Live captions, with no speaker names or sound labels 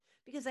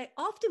Because I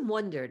often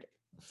wondered,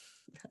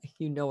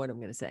 you know what I'm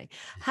going to say.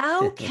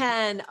 How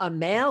can a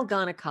male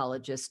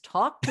gynecologist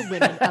talk to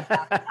women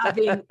about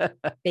having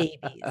babies?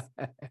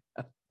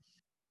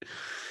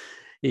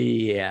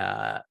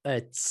 Yeah,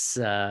 it's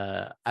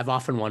I've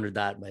often wondered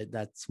that, but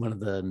that's one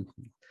of the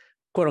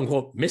quote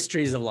unquote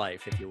mysteries of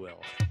life, if you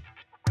will.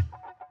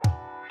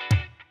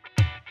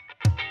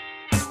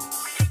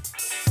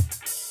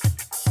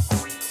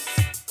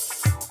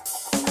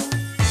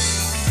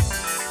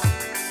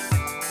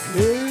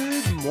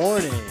 Good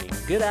morning,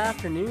 good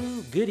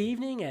afternoon, good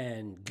evening,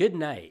 and good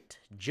night.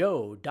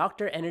 Joe,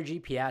 Dr. Energy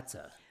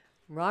Piazza.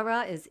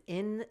 Rara is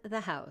in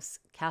the house.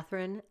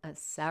 Catherine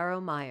Sarah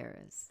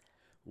Myers.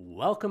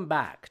 Welcome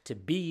back to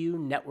BU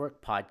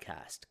Network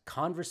Podcast,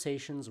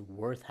 Conversations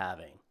Worth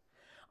Having.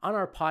 On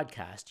our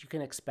podcast, you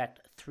can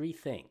expect three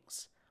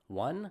things.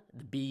 1,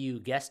 the BU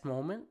guest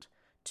moment.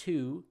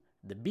 2,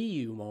 the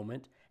BU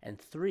moment. And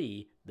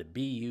 3, the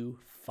BU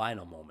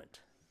final moment.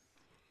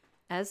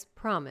 As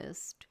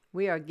promised,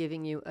 we are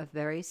giving you a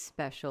very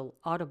special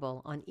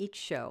audible on each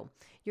show.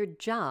 Your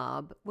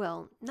job,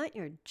 well, not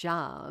your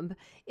job,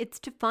 it's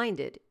to find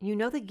it. You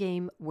know the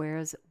game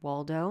Where's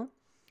Waldo?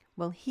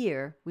 Well,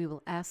 here we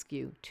will ask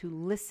you to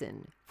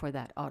listen for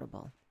that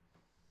audible.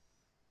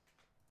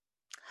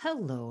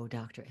 Hello,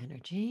 Dr.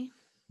 Energy.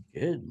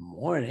 Good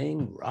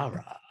morning,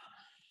 Rara.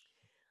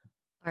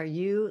 Are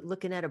you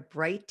looking at a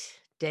bright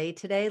day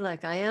today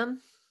like I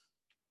am?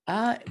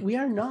 We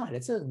are not.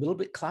 It's a little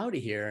bit cloudy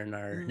here in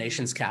our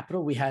nation's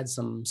capital. We had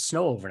some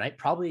snow overnight,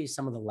 probably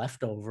some of the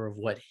leftover of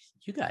what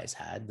you guys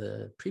had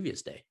the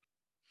previous day.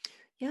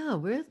 Yeah,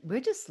 we're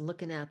just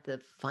looking at the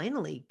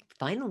finally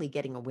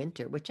getting a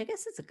winter, which I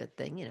guess is a good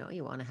thing. You know,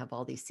 you want to have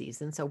all these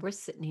seasons. So we're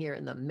sitting here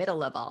in the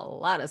middle of a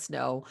lot of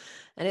snow,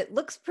 and it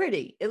looks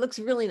pretty. It looks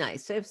really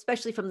nice,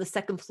 especially from the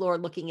second floor,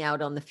 looking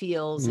out on the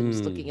fields and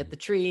just looking at the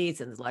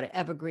trees. And there's a lot of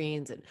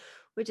evergreens, and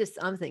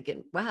I'm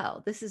thinking,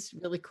 wow, this is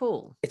really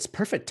cool. It's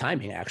perfect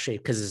timing, actually,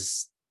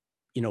 because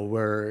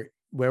we're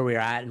where we're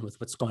at and with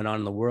what's going on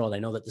in the world. I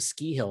know that the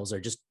ski hills are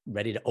just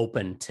ready to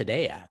open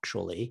today,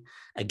 actually,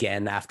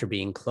 again after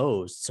being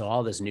closed. So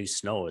all this new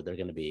snow, they're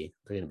going to be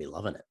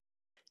loving it.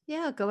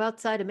 Yeah, go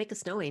outside and make a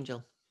snow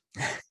angel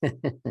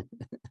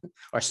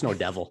or snow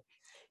devil,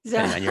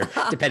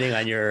 depending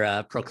on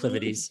your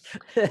proclivities.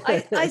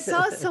 I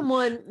saw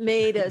someone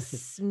made a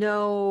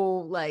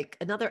snow, like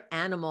another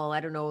animal. I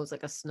don't know, it was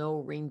like a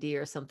snow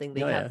reindeer or something. They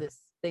have this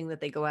thing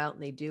that they go out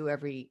and they do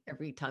every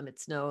time it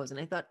snows. And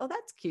I thought, oh,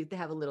 that's cute. They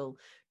have a little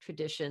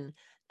tradition.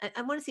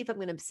 I want to see if I'm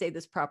going to say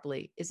this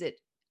properly. Is it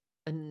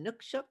a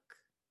Inukshuk?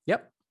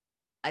 Yep.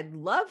 I'd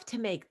love to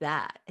make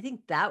that. I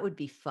think that would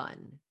be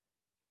fun.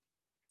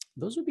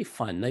 Those would be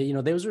fun.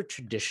 Those were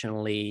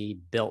traditionally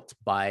built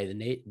by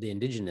the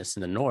indigenous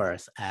in the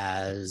north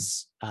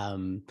as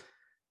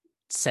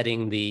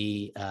setting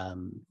the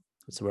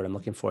what's the word I'm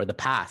looking for? The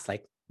path,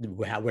 like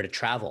where to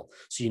travel,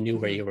 so you knew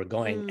where you were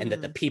going, and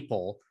that the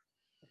people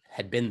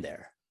had been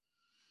there.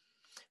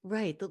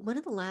 Right. One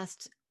of the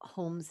last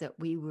homes that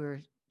we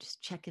were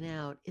just checking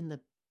out in the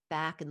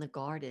back in the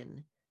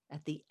garden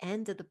at the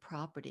end of the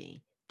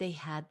property, they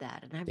had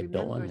that, and I remember.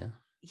 Built one,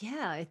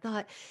 yeah, I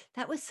thought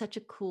that was such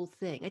a cool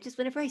thing.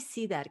 Whenever I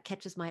see that, it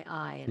catches my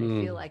eye, and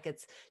I feel like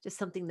it's just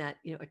something that,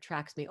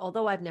 attracts me.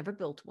 Although I've never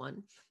built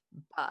one,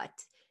 but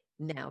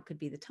now could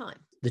be the time.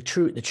 The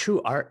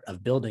true art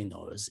of building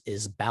those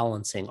is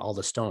balancing all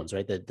the stones,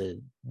 right?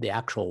 The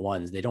actual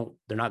ones, they're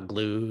not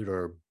glued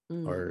or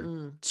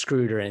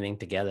screwed or anything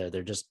together.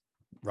 They're just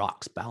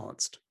rocks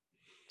balanced.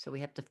 So we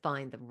have to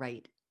find the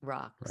right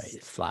rocks.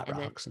 Right, flat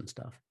rocks and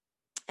stuff.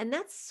 And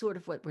that's sort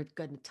of what we're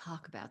going to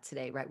talk about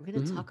today, right? We're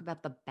going to talk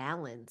about the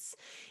balance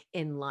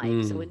in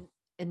life. So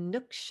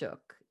Inukshuk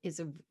is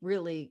a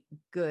really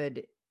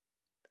good,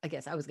 I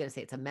guess I was going to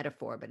say it's a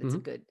metaphor, but it's a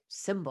good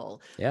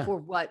symbol for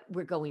what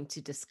we're going to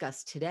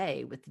discuss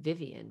today with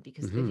Vivian,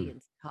 because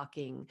Vivian's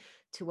talking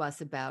to us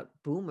about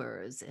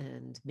boomers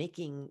and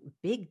making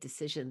big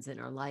decisions in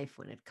our life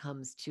when it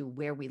comes to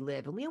where we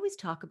live. And we always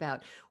talk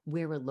about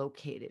where we're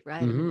located,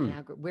 right? I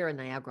mean, we're in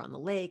Niagara on the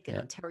Lake in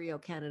Ontario,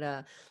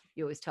 Canada.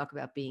 You always talk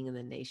about being in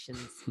the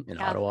nation's in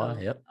capital. Ottawa.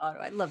 Yep.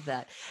 Ottawa. I love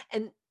that.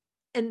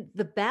 And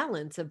the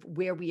balance of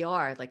where we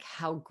are, like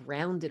how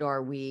grounded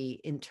are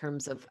we in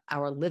terms of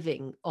our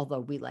living,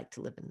 although we like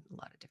to live in a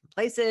lot of different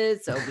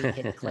places, so we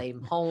can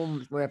claim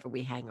home wherever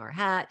we hang our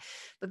hat.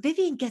 But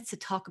Vivian gets to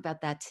talk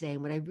about that today.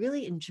 And what I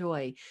really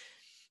enjoy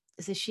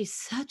is that she's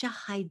such a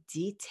high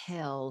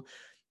detail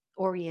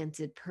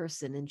oriented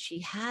person, and she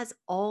has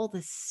all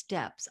the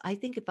steps. I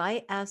think if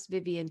I asked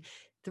Vivian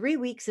 3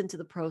 weeks into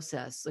the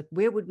process, like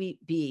where would we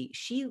be,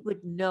 she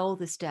would know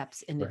the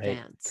steps in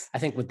advance. I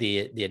think with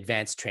the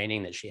advanced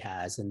training that she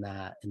has and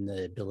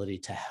the ability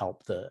to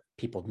help the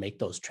people make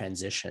those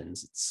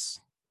transitions, it's,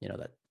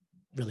 that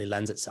really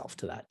lends itself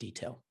to that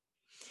detail.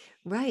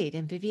 Right.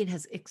 And Vivian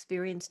has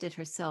experienced it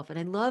herself. And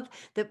I love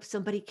that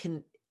somebody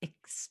can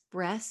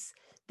express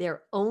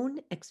their own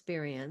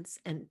experience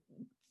and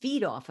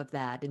feed off of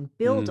that and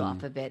build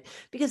off of it.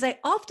 Because I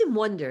often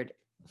wondered,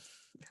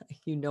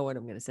 You know what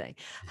I'm going to say.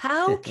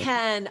 How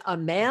can a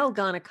male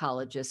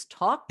gynecologist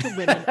talk to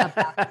women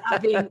about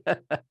having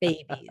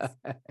babies?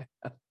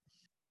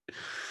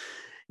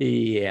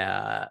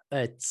 Yeah,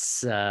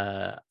 it's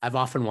I've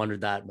often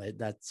wondered that, but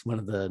that's one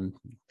of the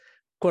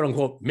quote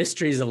unquote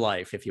mysteries of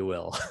life, if you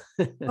will.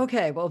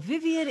 Okay, well,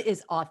 Vivian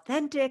is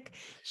authentic.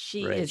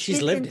 She Right. is She's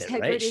in lived it, right?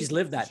 integrity. She's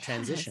lived that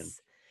transition.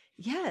 Yes.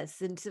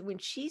 Yes. And so when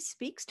she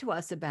speaks to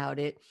us about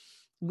it,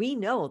 we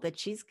know that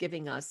she's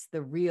giving us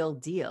the real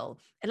deal.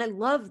 And I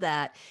love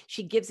that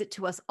she gives it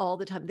to us all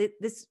the time.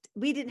 This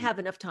we didn't have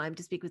enough time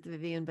to speak with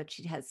Vivian, but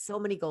she has so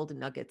many golden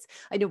nuggets.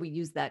 I know we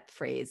use that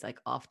phrase like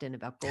often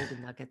about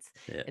golden nuggets.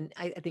 Yeah. And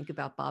I think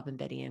about Bob and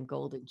Betty Ann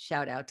Golden.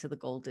 Shout out to the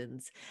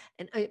Goldens.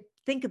 And I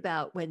think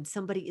about when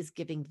somebody is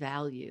giving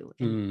value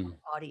in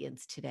our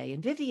audience today,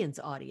 and Vivian's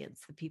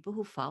audience, the people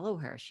who follow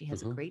her. She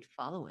has a great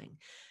following.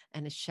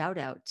 And a shout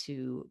out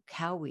to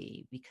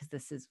Cowie, because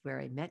this is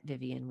where I met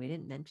Vivian. We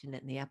didn't mention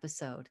it in the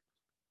episode.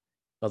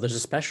 Well, there's a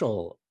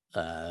special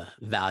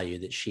value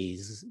that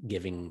she's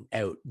giving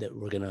out that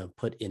we're going to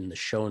put in the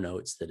show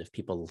notes, that if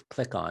people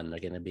click on, they're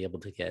going to be able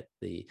to get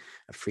a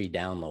free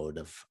download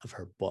of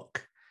her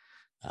book.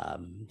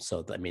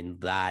 So, I mean,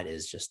 that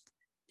is just,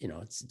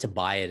 it's to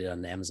buy it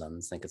on Amazon.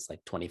 I think it's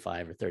like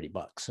 25 or 30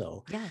 bucks.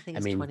 So, yeah, I think I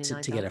it's mean,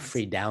 $29. to get a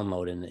free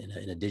download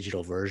in a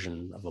digital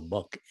version of a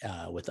book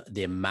with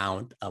the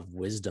amount of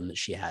wisdom that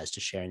she has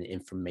to share and the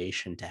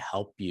information to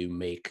help you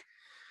make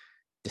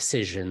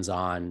decisions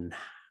on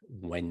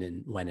when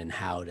and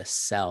how to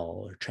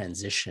sell or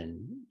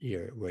transition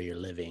where you're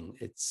living.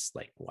 It's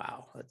like,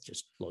 wow, that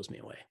just blows me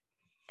away.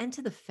 And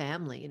to the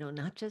family,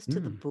 not just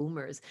to the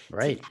boomers,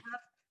 right? To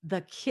have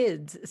the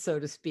kids, so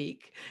to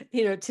speak,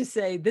 to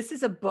say, this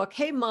is a book.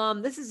 Hey,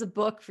 mom, this is a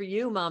book for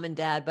you, mom and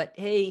dad. But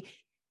hey,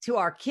 to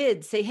our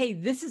kids, say, hey,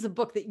 this is a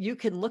book that you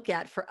can look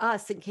at for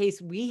us in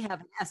case we have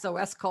an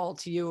SOS call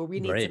to you or we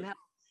need some help.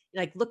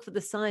 Like, look for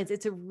the signs.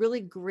 It's a really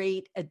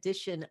great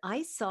addition.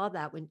 I saw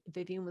that when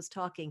Vivian was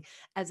talking,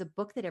 as a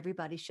book that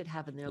everybody should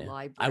have in their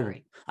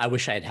library. I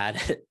wish I'd had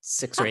it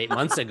 6 or 8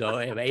 months ago,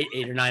 8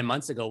 or 9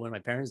 months ago, when my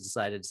parents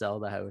decided to sell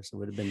the house. It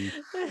would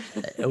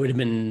have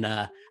been,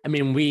 I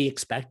mean, we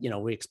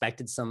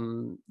expected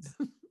some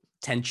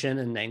tension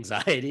and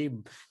anxiety,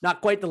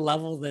 not quite the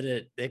level that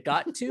it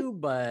got to,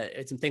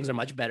 but some things are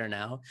much better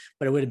now.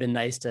 But it would have been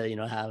nice to,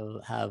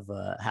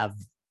 have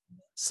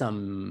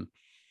some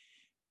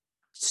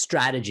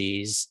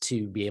strategies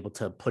to be able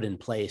to put in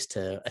place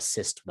to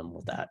assist them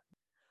with that.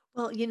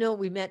 Well,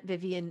 we met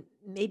Vivian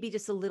maybe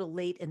just a little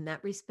late in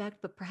that respect,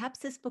 but perhaps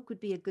this book would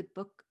be a good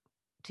book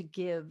to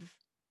give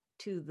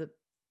to the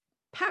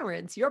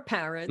parents, your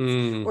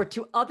parents, or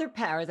to other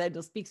parents. I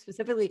don't speak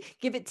specifically,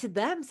 give it to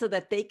them so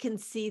that they can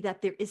see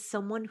that there is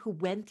someone who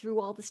went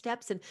through all the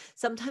steps. And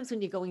sometimes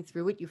when you're going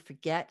through it, you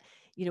forget,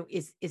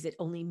 is it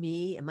only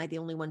me? Am I the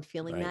only one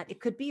feeling that? It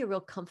could be a real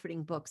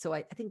comforting book. So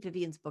I think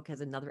Vivian's book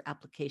has another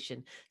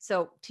application.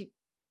 So to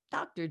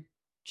Dr.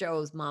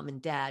 Joe's mom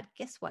and dad,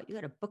 guess what? You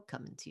got a book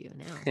coming to you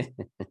now.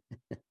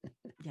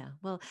 Yeah.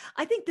 Well,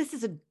 I think this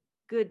is a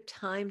good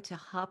time to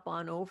hop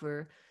on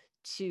over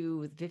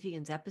to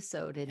Vivian's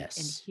episode and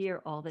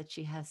hear all that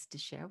she has to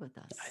share with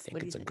us. I think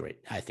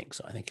I think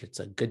so. I think it's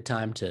a good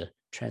time to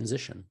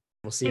transition.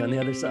 We'll see you on the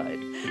other side.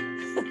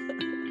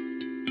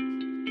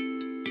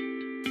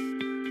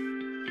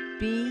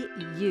 Be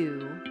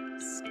you,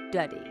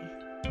 study.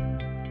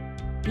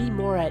 Be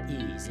more at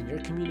ease in your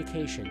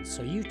communication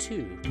so you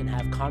too can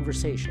have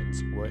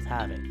conversations worth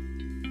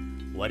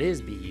having. What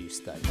is Be You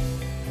Study?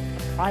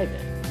 A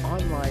private,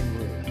 online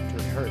room to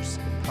rehearse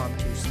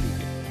impromptu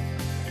speaking,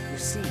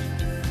 receive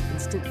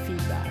instant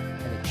feedback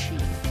and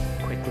achieve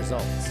quick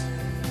results,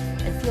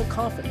 and feel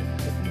confident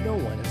that no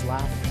one is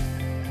laughing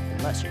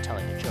unless you're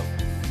telling a joke.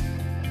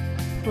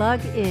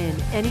 Plug in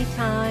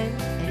anytime,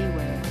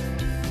 anywhere.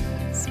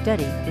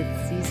 Study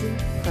with seasoned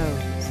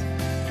pros.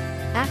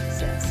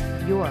 Access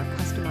your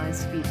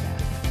customized feedback.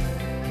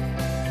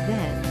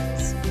 Then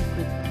speak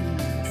with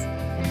ease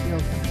and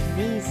build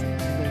amazing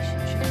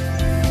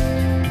relationships.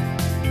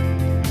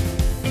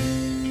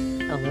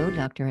 Hello,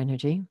 Dr.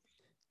 Energy.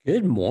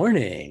 Good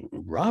morning,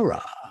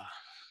 Rara.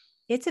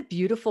 It's a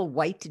beautiful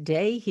white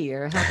day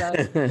here. How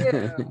about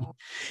you?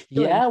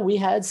 Yeah, we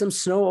had some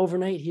snow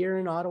overnight here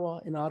in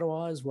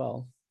Ottawa as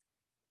well.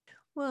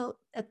 Well,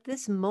 at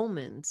this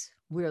moment,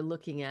 we're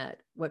looking at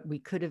what we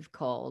could have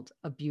called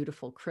a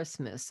beautiful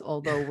Christmas,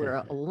 although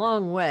we're a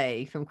long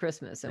way from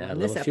Christmas. And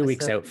a few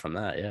weeks out from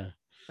that, yeah.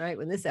 Right.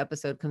 When this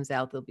episode comes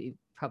out, there'll be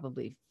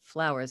probably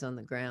flowers on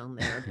the ground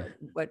there. But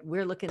what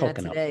we're looking at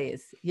today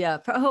is,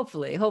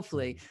 hopefully,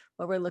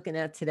 what we're looking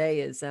at today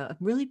is a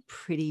really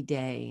pretty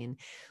day. And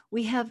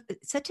we have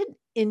such an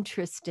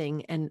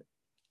interesting and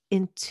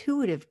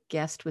intuitive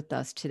guest with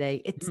us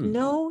today. It's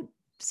no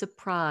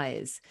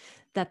surprise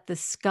that the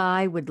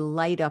sky would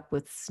light up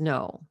with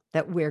snow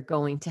that we're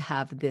going to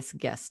have this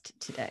guest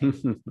today.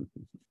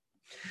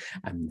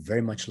 I'm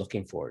very much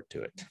looking forward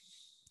to it.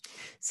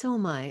 So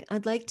am I.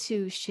 I'd like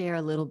to share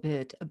a little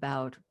bit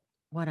about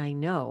what I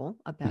know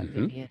about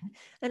Mm-hmm. Vivian,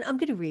 and I'm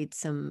going to read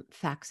some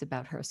facts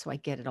about her so I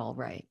get it all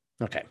right.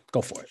 Okay,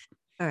 go for it.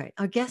 All right.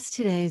 Our guest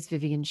today is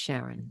Vivian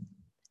Sharon.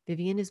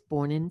 Vivian is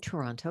born in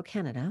Toronto,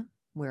 Canada,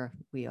 where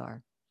we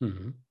are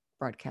Mm-hmm.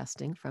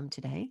 broadcasting from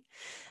today.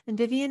 And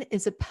Vivian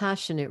is a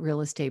passionate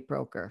real estate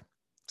broker,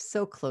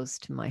 so close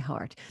to my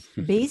heart,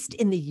 based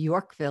in the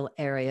Yorkville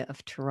area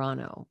of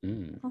Toronto,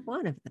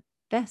 one of the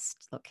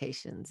best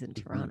locations in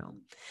Toronto.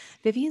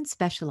 Vivian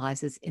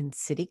specializes in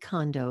city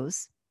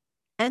condos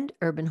and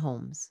urban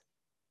homes.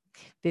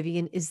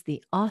 Vivian is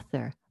the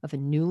author of a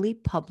newly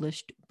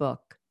published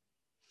book,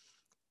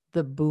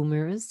 The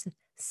Boomers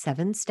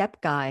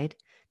 7-Step Guide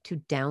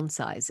to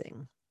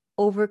Downsizing,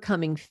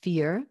 Overcoming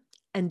Fear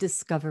and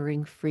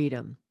Discovering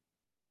Freedom.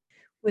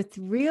 With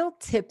real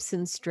tips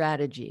and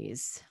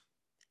strategies,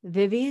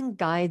 Vivian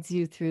guides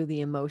you through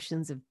the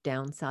emotions of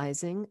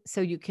downsizing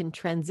so you can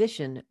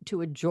transition to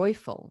a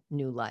joyful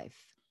new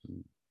life.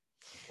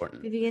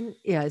 Important. Vivian,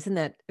 yeah, isn't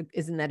that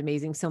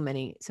amazing? So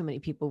many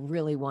people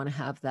really want to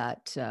have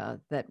that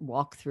that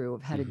walkthrough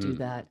of how to do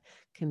that.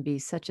 Can be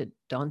such a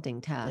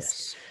daunting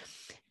task.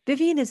 Yes.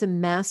 Vivian is a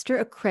master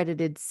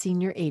accredited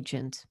senior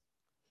agent,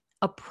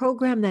 a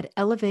program that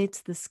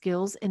elevates the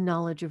skills and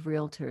knowledge of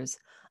realtors,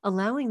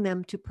 allowing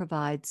them to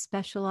provide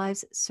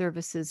specialized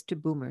services to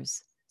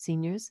boomers,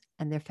 seniors,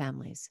 and their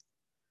families.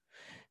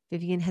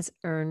 Vivian has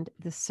earned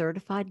the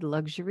Certified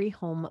Luxury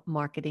Home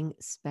Marketing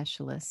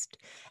Specialist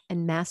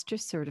and Master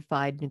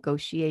Certified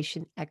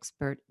Negotiation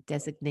Expert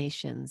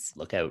designations.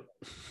 Look out.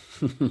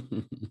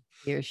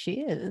 Here she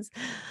is.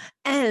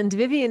 And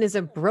Vivian is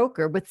a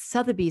broker with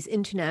Sotheby's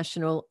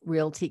International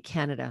Realty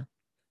Canada.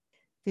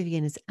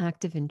 Vivian is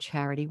active in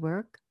charity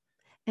work,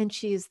 and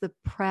she is the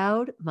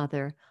proud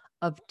mother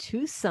of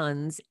 2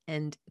 sons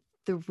and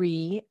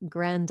 3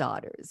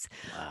 granddaughters.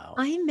 Wow.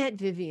 I met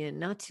Vivian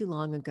not too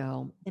long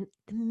ago, and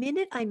the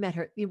minute I met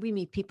her, we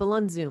meet people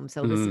on Zoom,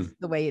 so this is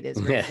the way it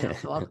is right now.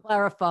 So I'll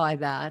clarify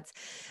that.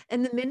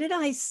 And the minute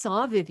I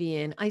saw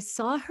Vivian, I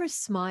saw her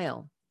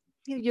smile.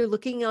 You're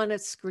looking on a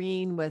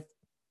screen with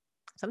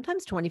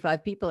sometimes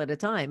 25 people at a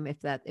time, if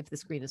the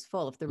screen is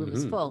full, if the room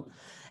is full,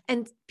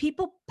 and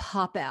people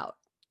pop out.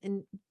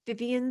 And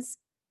Vivian's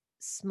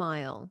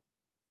smile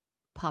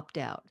popped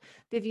out.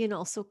 Vivian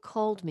also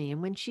called me,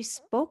 and when she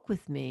spoke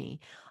with me,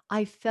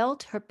 I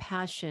felt her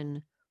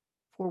passion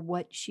for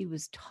what she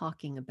was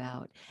talking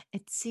about.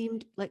 It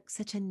seemed like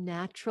such a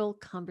natural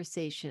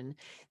conversation.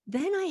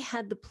 Then I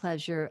had the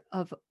pleasure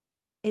of,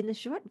 in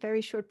a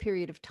very short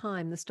period of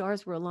time, the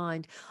stars were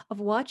aligned, of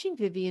watching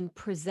Vivian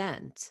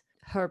present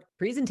her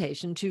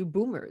presentation to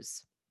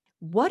boomers.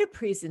 What a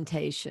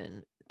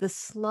presentation! The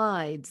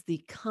slides,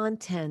 the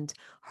content,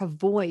 her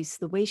voice,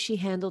 the way she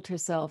handled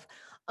herself.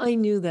 I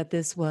knew that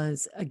this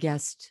was a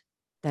guest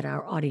that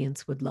our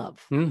audience would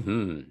love.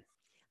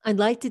 I'd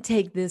like to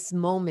take this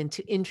moment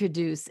to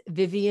introduce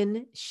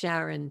Vivian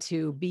Sharon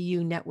to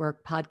BU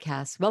Network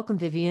Podcast. Welcome,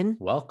 Vivian.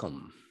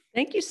 Welcome.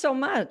 Thank you so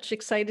much.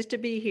 Excited to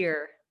be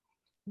here.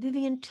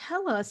 Vivian,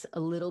 tell us a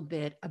little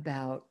bit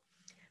about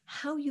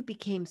how you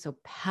became so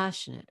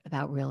passionate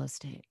about real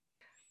estate.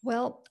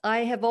 Well, I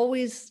have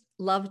always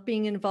loved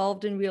being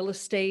involved in real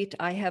estate.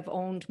 I have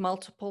owned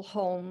multiple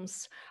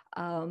homes.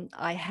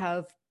 I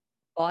have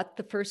bought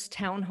the first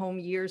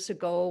townhome years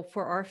ago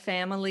for our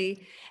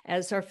family.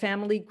 As our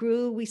family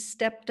grew, we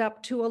stepped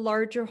up to a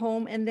larger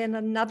home and then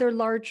another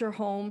larger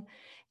home,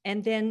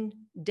 and then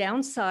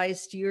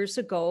downsized years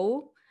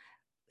ago.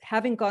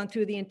 Having gone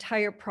through the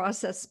entire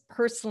process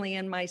personally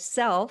and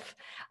myself,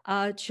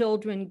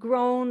 children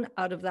grown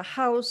out of the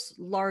house,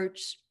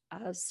 large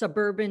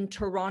suburban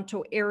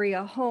Toronto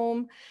area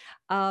home,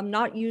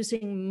 not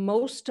using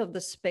most of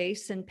the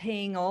space and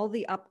paying all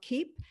the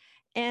upkeep,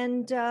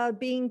 and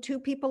being 2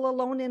 people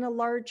alone in a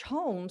large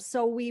home.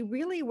 So we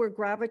really were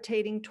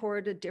gravitating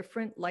toward a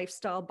different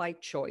lifestyle by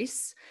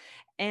choice.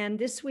 And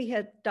this we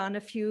had done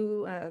a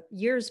few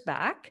years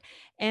back,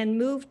 and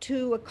moved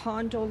to a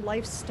condo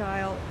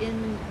lifestyle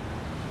in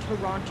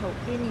Toronto,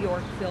 in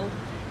Yorkville.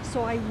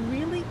 So I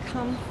really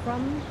come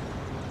from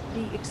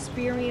the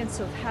experience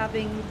of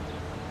having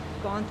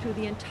gone through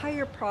the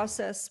entire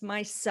process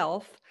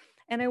myself.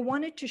 And I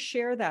wanted to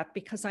share that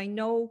because I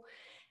know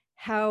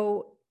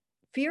how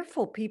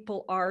fearful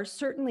people are,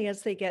 certainly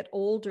as they get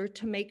older,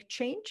 to make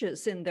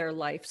changes in their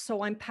life.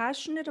 So I'm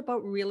passionate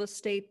about real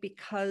estate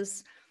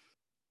because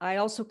I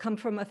also come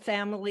from a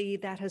family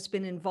that has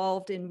been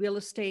involved in real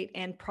estate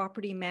and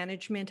property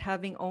management,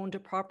 having owned a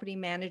property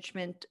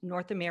management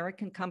North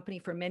American company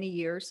for many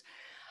years.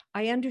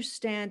 I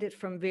understand it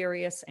from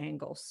various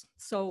angles.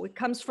 So it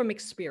comes from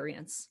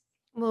experience.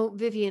 Well,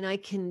 Vivian, I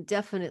can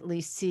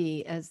definitely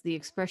see, as the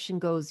expression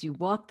goes, you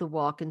walk the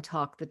walk and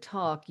talk the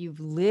talk.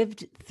 You've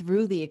lived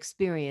through the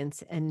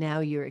experience, and now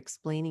you're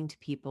explaining to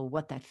people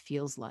what that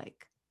feels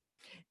like.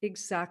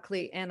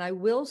 Exactly. And I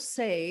will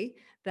say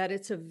that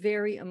it's a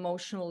very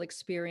emotional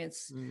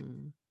experience.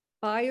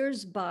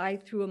 Buyers buy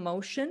through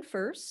emotion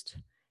first,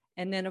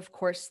 and then, of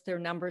course, their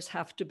numbers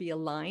have to be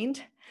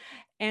aligned.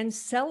 And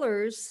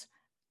sellers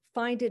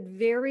find it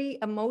very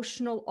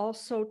emotional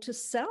also to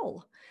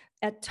sell.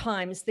 at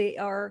times they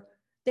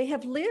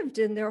have lived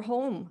in their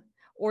home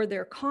or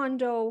their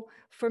condo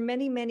for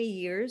many, many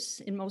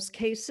years in most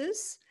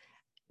cases,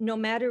 no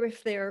matter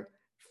if they're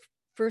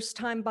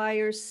first-time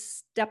buyers,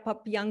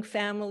 step-up young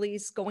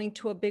families going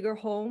to a bigger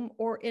home,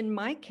 or in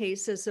my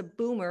case as a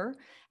boomer,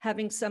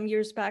 having some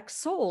years back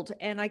sold.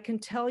 And I can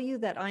tell you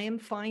that I am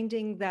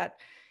finding that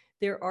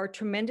there are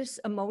tremendous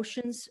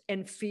emotions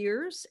and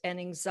fears and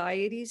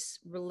anxieties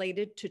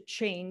related to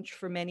change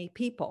for many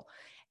people.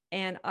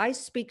 And I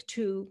speak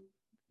to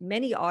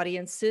many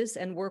audiences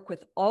and work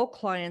with all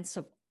clients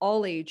of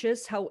all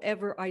ages.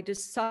 However, I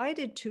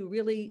decided to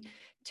really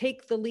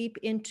take the leap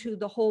into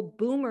the whole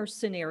boomer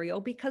scenario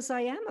because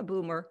I am a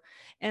boomer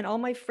and all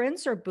my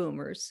friends are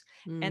boomers.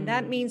 And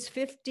that means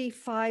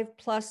 55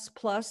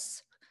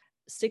 plus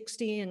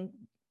 60 and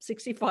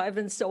 65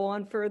 and so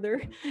on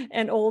further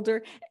and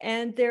older.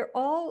 And they're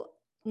all,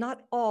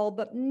 not all,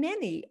 but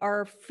many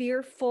are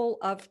fearful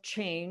of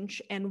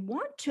change and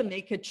want to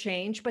make a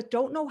change, but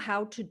don't know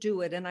how to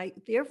do it. And I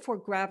therefore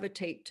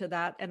gravitate to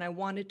that. And I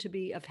wanted to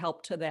be of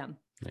help to them.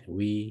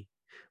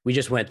 We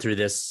just went through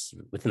this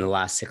within the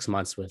last 6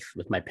 months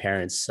with my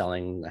parents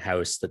selling a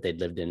house that they'd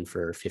lived in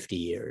for 50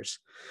 years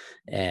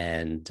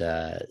and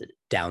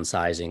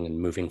downsizing and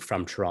moving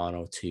from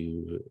Toronto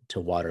to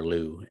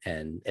Waterloo,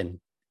 and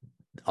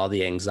all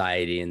the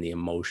anxiety and the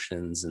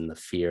emotions and the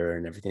fear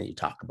and everything that you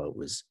talk about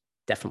was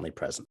definitely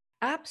present.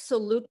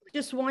 Absolutely.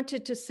 Just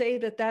wanted to say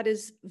that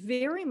is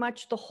very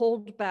much the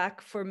holdback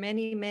for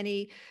many,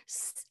 many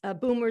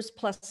boomers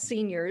plus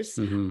seniors.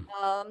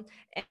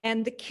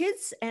 And the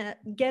kids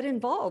get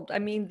involved. I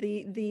mean,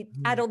 the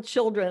adult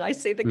children, I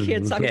say the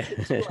kids, I'm a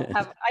kid too.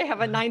 I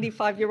have a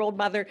 95-year-old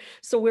mother,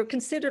 so we're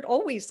considered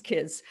always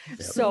kids.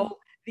 Yep. So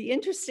the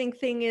interesting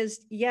thing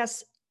is,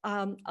 yes,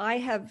 I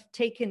have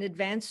taken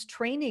advanced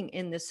training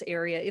in this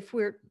area. If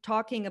we're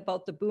talking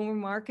about the boomer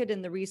market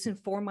and the reason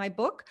for my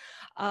book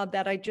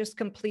that I just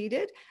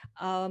completed,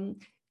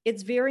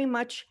 it's very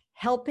much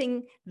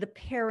helping the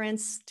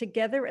parents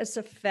together as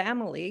a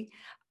family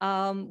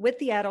with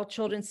the adult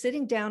children,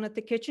 sitting down at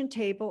the kitchen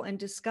table and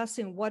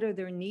discussing what are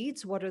their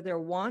needs, what are their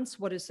wants,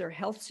 what is their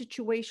health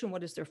situation,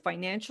 what is their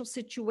financial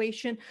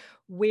situation,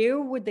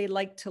 where would they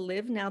like to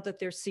live now that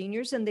they're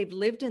seniors and they've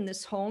lived in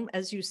this home,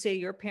 as you say,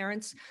 your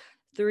parents,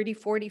 30,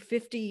 40,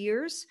 50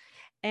 years.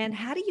 And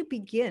how do you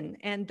begin?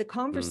 And the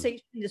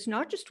conversation is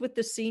not just with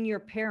the senior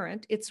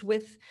parent, it's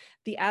with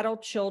the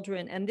adult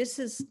children. And this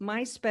is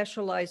my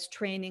specialized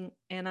training.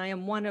 And I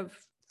am one of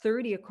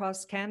 30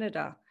 across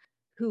Canada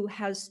who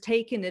has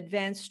taken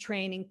advanced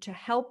training to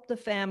help the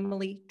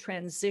family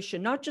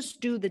transition, not just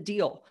do the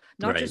deal,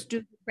 not just do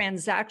the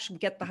transaction,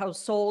 get the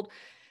house sold.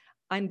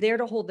 I'm there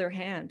to hold their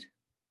hand.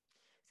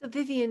 So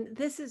Vivian,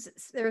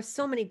 there are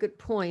so many good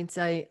points.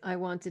 I'll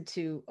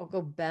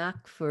go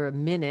back for a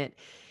minute.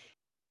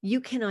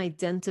 You can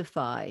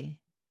identify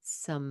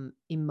some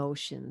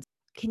emotions.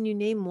 Can you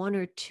name one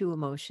or two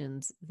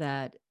emotions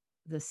that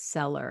the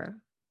seller,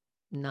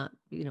 not,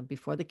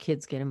 before the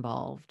kids get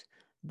involved,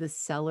 the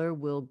seller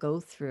will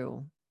go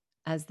through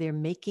as they're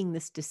making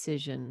this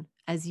decision,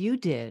 as you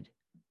did,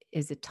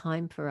 is it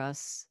time for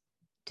us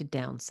to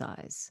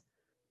downsize?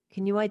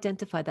 Can you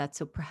identify that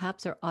so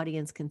perhaps our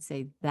audience can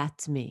say,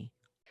 that's me?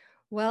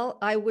 Well,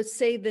 I would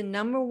say the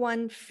number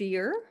one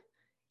fear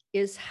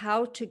is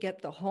how to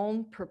get the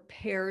home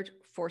prepared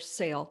for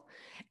sale.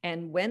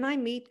 And when I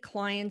meet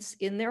clients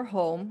in their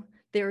home,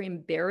 they're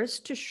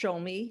embarrassed to show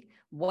me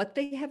what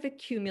they have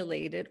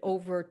accumulated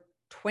over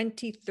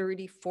 20,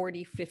 30,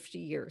 40, 50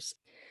 years.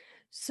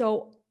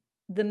 So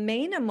the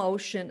main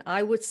emotion,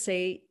 I would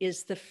say,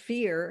 is the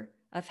fear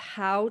of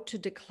how to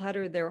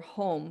declutter their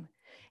home.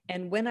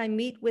 And when I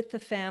meet with the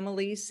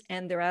families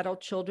and their adult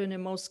children,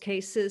 in most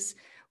cases,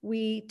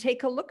 we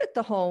take a look at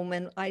the home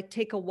and I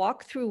take a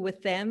walk through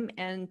with them,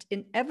 and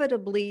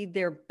inevitably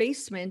their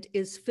basement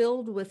is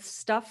filled with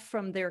stuff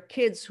from their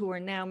kids who are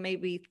now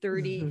maybe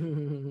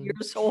 30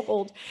 years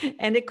old.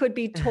 And it could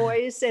be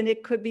toys and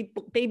it could be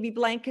baby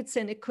blankets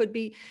and it could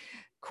be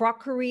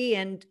crockery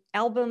and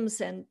albums.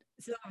 And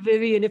so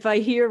Vivian, if I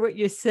hear what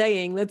you're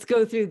saying, let's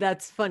go through,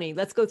 that's funny.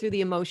 Let's go through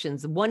the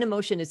emotions. One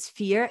emotion is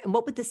fear. And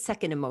what would the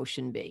second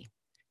emotion be?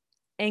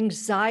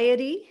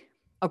 Anxiety.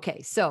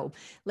 Okay, so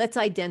let's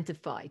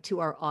identify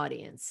to our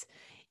audience.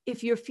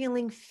 If you're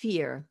feeling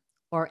fear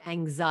or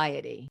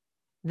anxiety,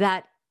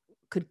 that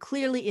could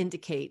clearly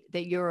indicate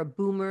that you're a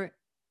boomer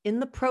in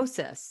the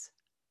process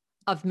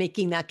of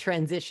making that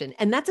transition.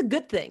 And that's a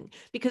good thing,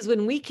 because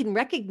when we can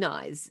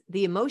recognize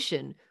the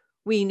emotion,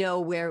 we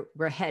know where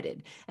we're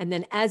headed. And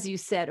then, as you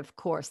said, of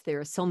course, there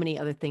are so many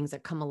other things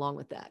that come along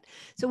with that.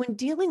 So when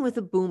dealing with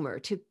a boomer,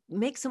 to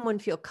make someone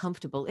feel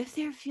comfortable, if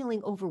they're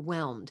feeling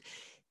overwhelmed,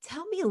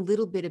 tell me a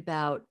little bit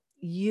about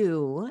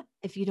you,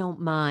 if you don't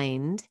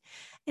mind.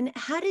 And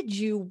how did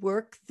you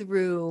work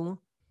through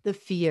the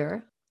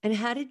fear? And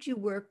how did you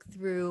work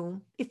through,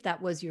 if that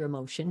was your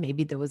emotion,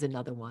 maybe there was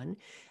another one,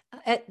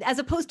 as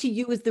opposed to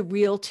you as the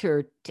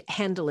realtor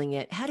handling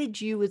it? How did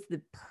you as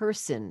the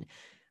person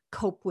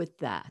cope with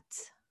that?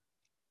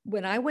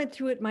 When I went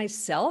through it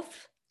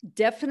myself,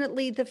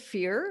 Definitely the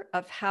fear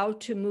of how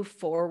to move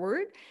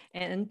forward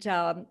and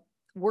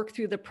work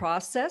through the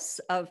process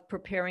of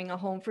preparing a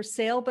home for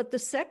sale. But the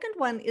second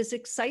one is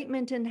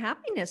excitement and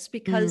happiness,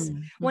 because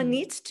one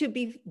needs to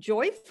be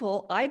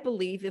joyful, I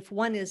believe, if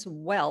one is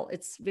well.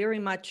 It's very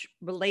much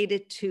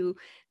related to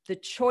the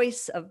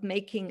choice of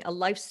making a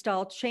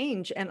lifestyle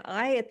change. And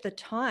I, at the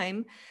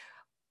time,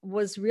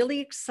 was really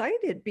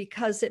excited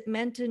because it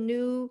meant a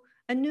new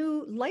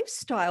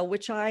lifestyle,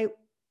 which I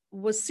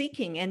was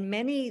seeking. And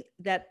many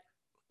that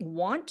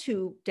want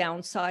to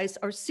downsize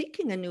are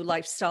seeking a new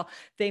lifestyle.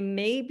 They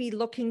may be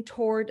looking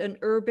toward an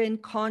urban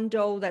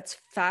condo that's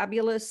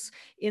fabulous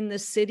in the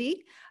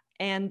city,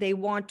 and they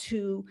want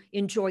to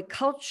enjoy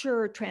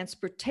culture,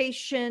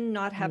 transportation,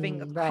 not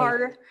having a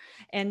car,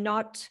 and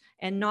not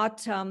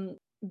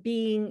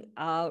being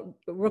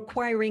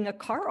requiring a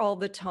car all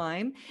the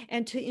time,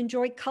 and to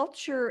enjoy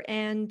culture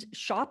and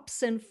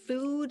shops and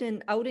food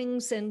and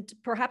outings, and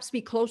perhaps be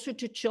closer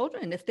to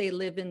children if they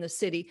live in the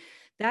city.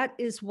 That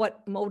is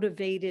what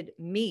motivated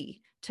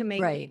me to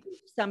make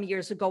some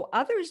years ago.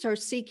 Others are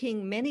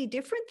seeking many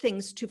different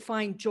things to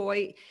find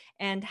joy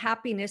and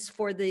happiness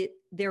for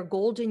their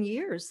golden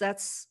years.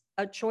 That's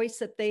a choice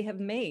that they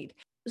have made.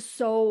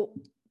 So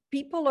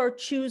people are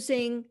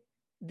choosing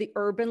the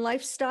urban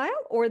lifestyle,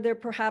 or they're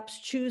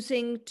perhaps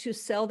choosing to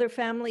sell their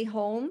family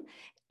home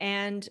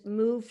and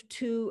move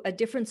to a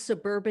different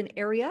suburban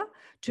area,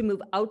 to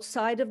move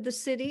outside of the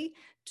city,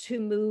 to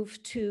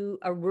move to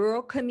a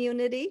rural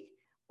community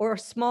or a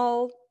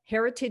small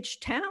heritage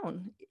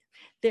town.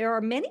 There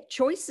are many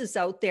choices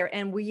out there,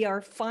 and we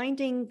are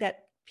finding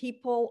that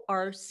people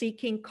are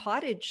seeking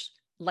cottage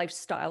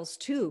lifestyles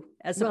too.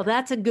 Well,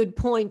 that's a good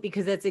point,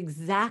 because that's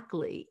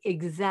exactly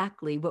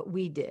what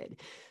we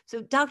did.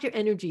 So Dr.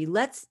 Energy,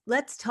 let's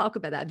talk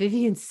about that.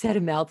 Vivian said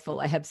a mouthful.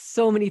 I have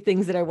so many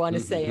things that I want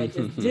to say. I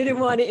just didn't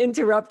want to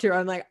interrupt her.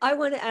 I'm like, I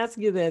want to ask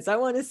you this. I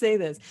want to say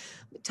this.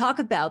 Talk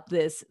about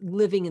this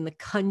living in the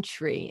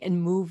country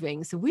and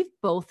moving. So we've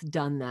both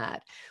done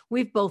that.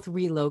 We've both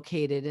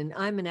relocated, and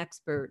I'm an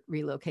expert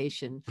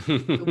relocation.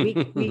 So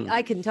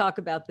I can talk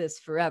about this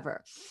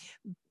forever.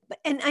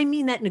 And I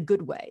mean that in a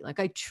good way. Like,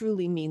 I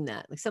truly mean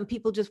that. Like, some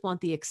people just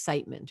want the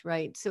excitement,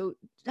 right? So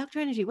Dr.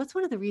 Energy, what's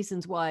one of the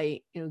reasons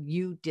why,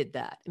 you did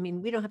that? I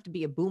mean, we don't have to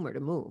be a boomer to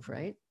move,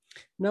 right?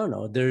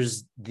 No,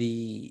 there's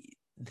the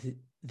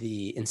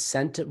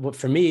incentive. What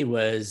for me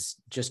was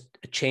just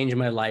a change in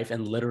my life,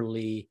 and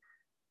literally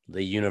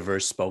the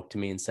universe spoke to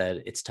me and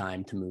said, it's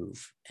time to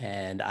move.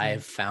 And I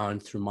have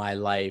found through my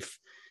life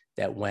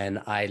that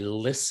when I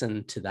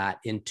listen to that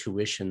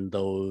intuition,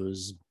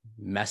 those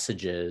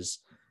messages,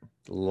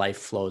 life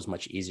flows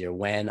much easier.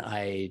 When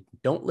I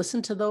don't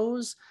listen to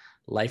those,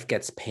 life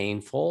gets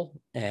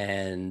painful,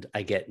 and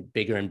I get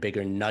bigger and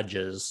bigger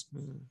nudges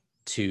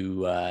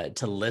to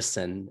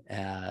listen.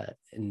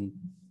 And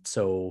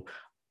so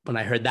when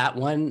I heard that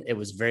one, it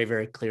was very,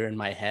 very clear in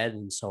my head.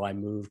 And so I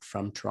moved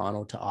from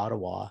Toronto to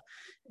Ottawa,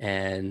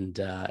 and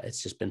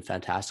it's just been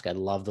fantastic. I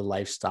love the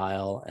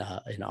lifestyle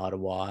in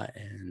Ottawa,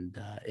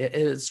 and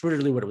it's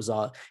really what it was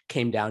all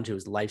came down to,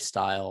 is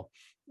lifestyle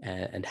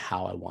and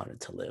how I wanted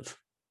to live.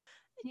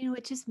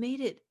 It just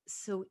made it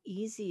so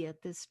easy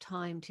at this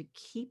time to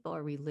keep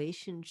our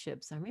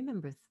relationships. I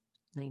remember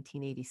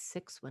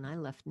 1986 when I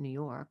left New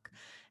York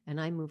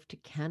and I moved to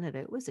Canada.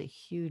 It was a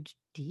huge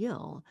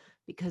deal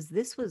because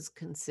this was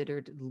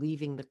considered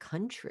leaving the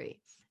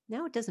country.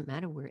 Now it doesn't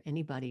matter where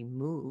anybody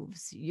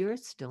moves, you're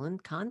still in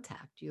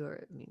contact. Due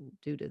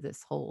to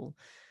this whole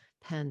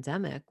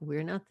pandemic,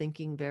 we're not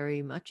thinking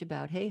very much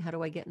about, hey, how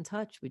do I get in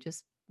touch? We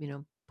just,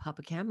 pop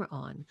a camera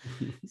on.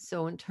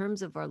 So in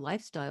terms of our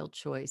lifestyle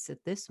choice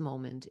at this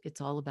moment,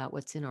 it's all about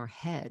what's in our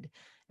head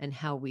and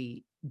how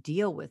we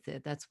deal with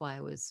it. That's why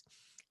I was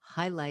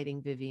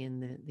highlighting,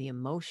 Vivian, the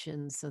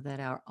emotions, so that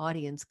our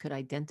audience could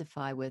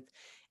identify with,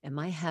 am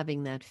I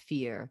having that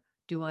fear?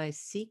 Do I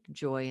seek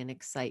joy and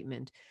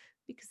excitement?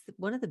 Because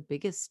one of the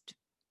biggest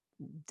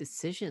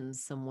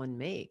decisions someone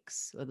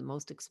makes, or the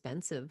most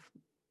expensive,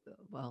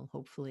 well,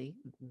 hopefully,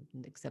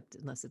 except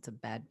unless it's a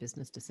bad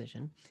business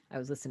decision. I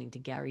was listening to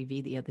Gary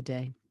Vee the other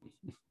day.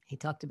 He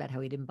talked about how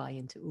he didn't buy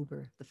into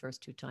Uber the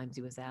first 2 times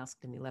he was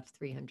asked, and he left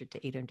 300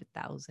 to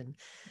 800,000,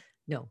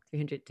 no,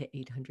 300 to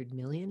 800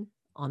 million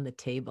on the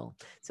table.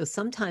 So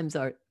sometimes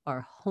our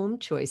home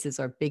choice is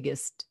our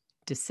biggest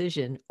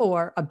decision,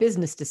 or a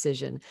business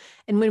decision.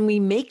 And when we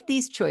make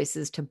these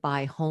choices to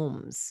buy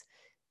homes,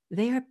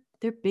 they're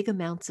big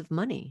amounts of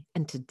money.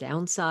 And to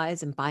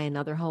downsize and buy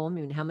another home,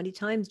 I mean, how many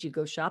times do you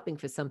go shopping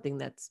for something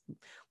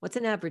what's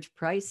an average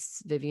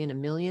price, Vivian?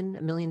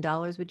 $1 million,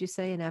 would you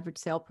say, an average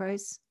sale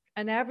price?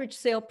 An average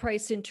sale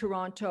price in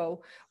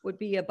Toronto would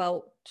be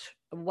about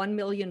 $1.4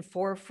 million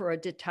for a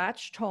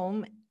detached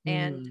home,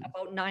 and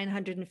about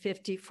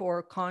 $950 for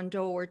a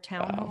condo or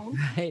townhome. Wow.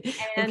 Right.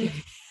 And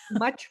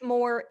much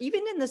more,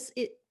 even in this,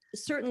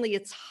 certainly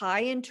it's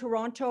high in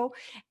Toronto,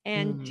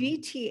 and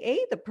GTA,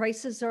 the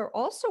prices are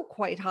also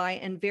quite high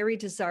and very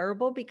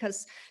desirable,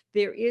 because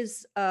there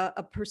is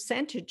a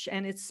percentage,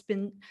 and it's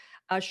been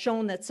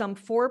shown that some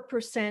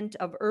 4%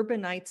 of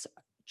urbanites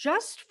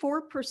just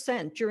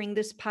 4% during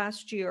this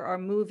past year are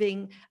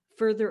moving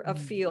further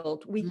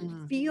afield. We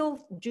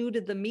feel due to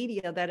the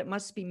media that it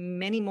must be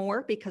many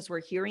more because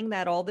we're hearing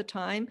that all the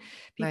time,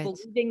 people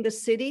leaving the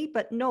city,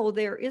 but no,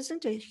 there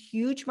isn't a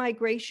huge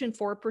migration,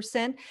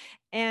 4%.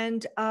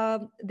 And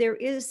there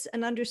is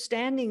an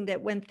understanding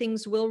that when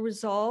things will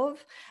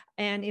resolve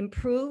and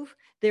improve,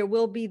 there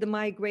will be the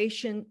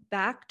migration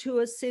back to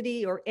a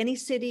city or any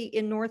city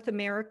in North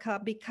America,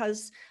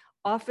 because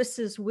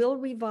offices will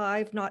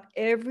revive. Not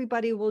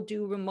everybody will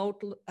do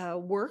remote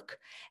work,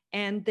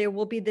 and there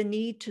will be the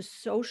need to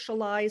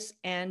socialize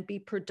and be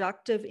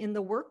productive in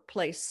the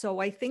workplace. So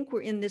I think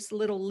we're in this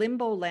little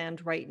limbo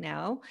land right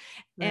now.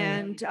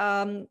 And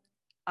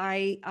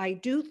I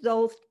do,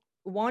 though,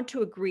 want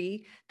to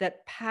agree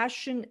that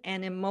passion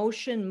and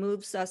emotion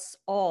moves us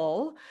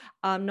all,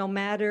 no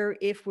matter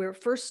if we're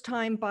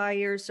first-time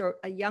buyers or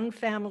a young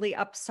family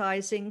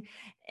upsizing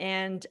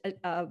and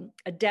a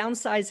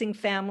downsizing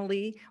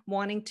family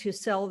wanting to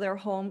sell their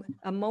home.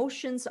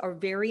 Emotions are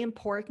very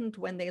important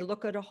when they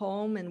look at a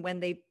home and when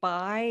they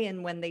buy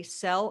and when they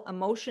sell.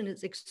 Emotion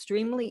is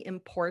extremely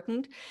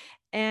important.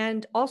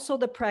 And also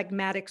the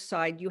pragmatic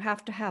side, you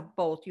have to have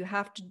both. You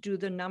have to do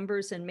the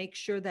numbers and make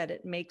sure that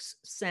it makes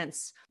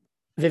sense.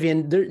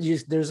 Vivian,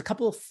 there's a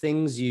couple of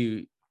things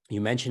you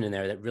mentioned in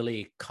there that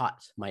really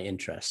caught my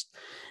interest.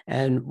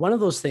 And one of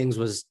those things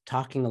was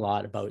talking a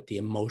lot about the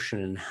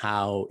emotion and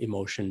how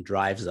emotion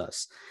drives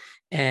us.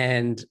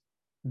 And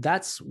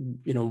that's,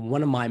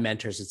 one of my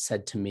mentors had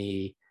said to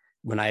me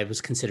when I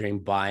was considering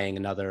buying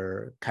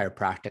another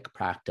chiropractic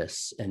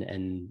practice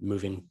and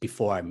moving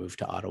before I moved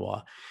to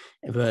Ottawa,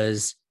 it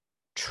was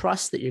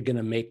trust that you're going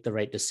to make the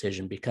right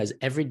decision, because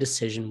every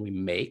decision we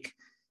make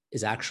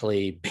is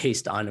actually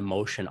based on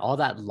emotion. All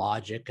that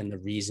logic and the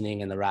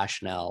reasoning and the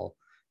rationale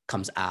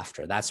comes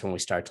after. That's when we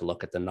start to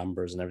look at the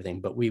numbers and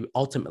everything. But we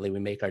ultimately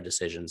make our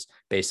decisions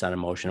based on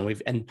emotion.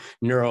 And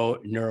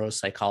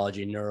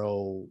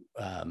neuropsychology,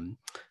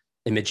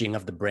 imaging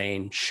of the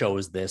brain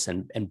shows this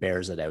and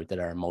bears it out, that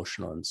our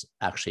emotions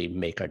actually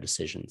make our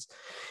decisions.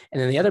 And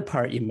then the other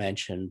part you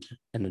mentioned,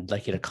 and I'd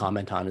like you to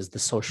comment on, is the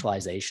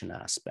socialization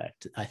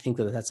aspect. I think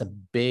that that's a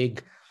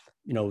big,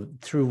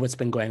 through what's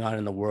been going on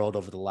in the world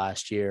over the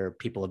last year,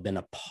 people have been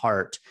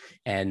apart,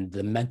 and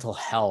the mental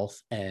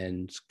health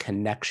and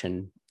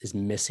connection is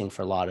missing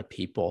for a lot of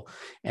people.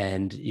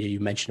 And you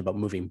mentioned about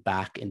moving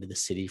back into the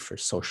city for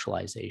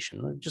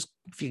socialization. Just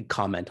if you could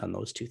comment on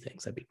those two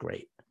things, that'd be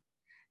great.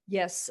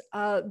 Yes,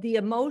 the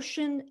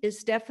emotion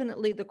is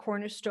definitely the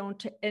cornerstone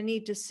to any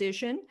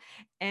decision.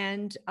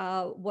 And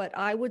what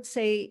I would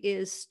say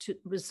is to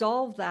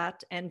resolve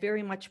that, and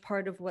very much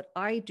part of what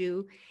I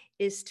do,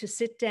 is to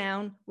sit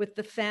down with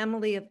the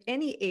family of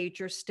any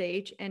age or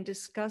stage and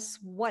discuss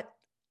what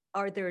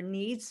are their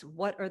needs,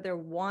 what are their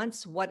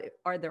wants, what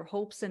are their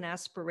hopes and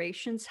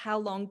aspirations, how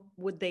long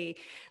would they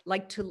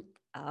like to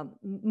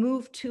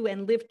move to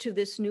and live to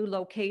this new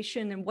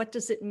location, and what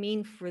does it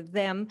mean for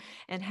them,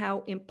 and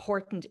how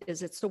important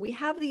is it? So we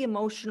have the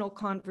emotional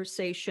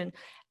conversation,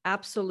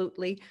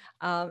 absolutely,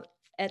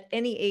 at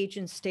any age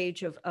and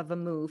stage of a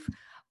move.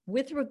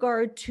 With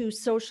regard to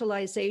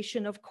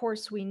socialization, of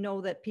course, we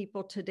know that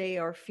people today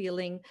are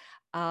feeling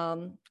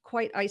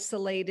quite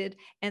isolated,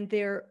 and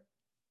they're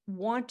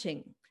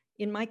wanting,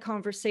 in my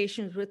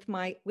conversations with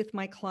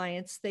my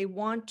clients, they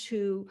want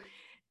to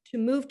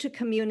move to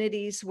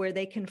communities where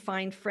they can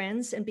find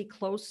friends and be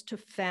close to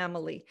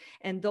family.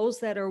 And those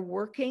that are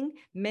working,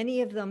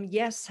 many of them,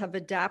 yes, have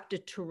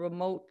adapted to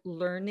remote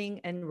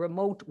learning and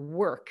remote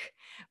work,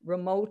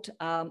 remote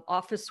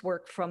office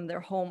work from their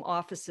home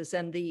offices.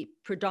 And the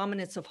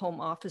predominance of home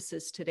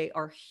offices today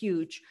are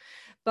huge.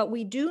 But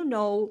we do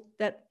know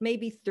that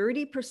maybe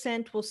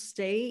 30% will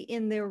stay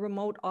in their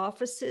remote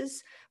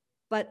offices,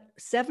 but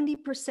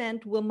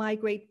 70% will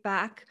migrate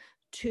back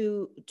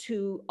to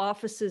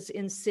offices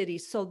in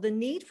cities. So the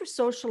need for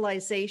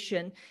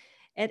socialization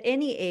at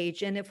any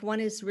age, and if one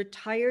is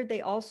retired,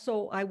 they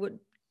also,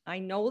 I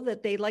know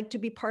that they like to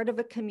be part of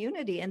a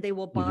community, and they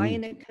will buy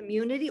in a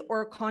community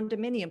or a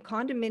condominium.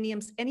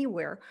 Condominiums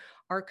anywhere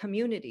are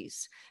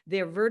communities.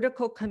 They're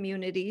vertical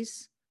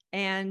communities,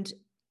 and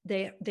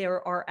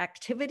there are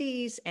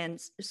activities and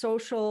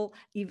social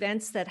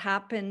events that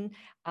happen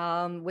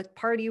with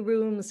party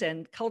rooms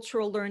and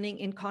cultural learning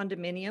in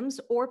condominiums,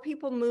 or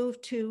people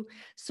move to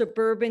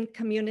suburban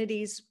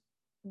communities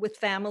with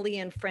family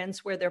and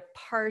friends where they're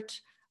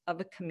part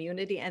of a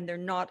community and they're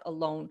not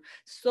alone.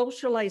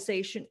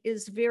 Socialization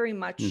is very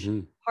much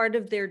part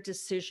of their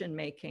decision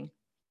making.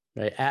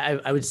 Right.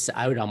 I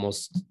would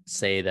almost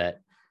say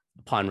that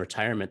upon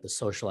retirement, the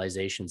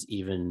socialization is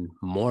even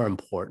more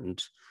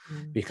important,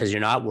 because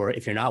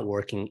if you're not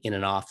working in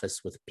an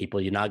office with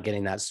people, you're not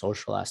getting that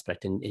social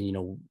aspect. And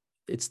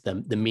it's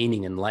the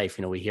meaning in life.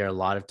 We hear a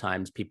lot of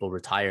times people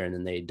retire and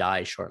then they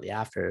die shortly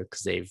after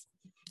because they've,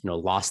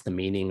 lost the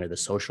meaning or the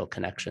social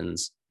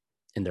connections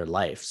in their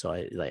life. So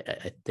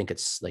I think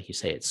it's, like you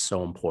say, it's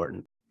so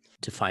important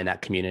to find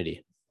that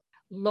community.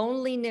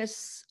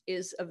 Loneliness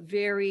is a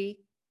very,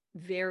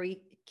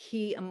 very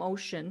key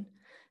emotion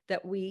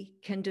that we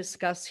can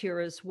discuss here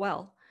as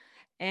well.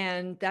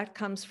 And that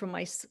comes from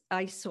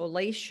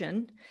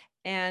isolation.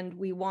 And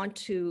we want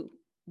to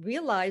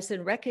realize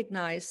and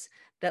recognize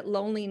that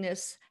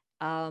loneliness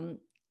can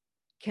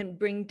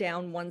bring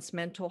down one's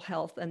mental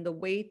health. And the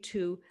way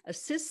to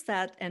assist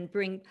that and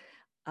bring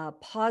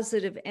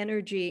positive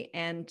energy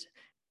and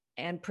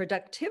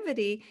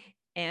productivity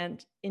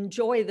and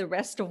enjoy the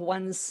rest of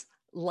one's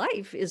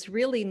life is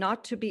really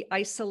not to be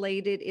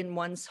isolated in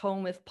one's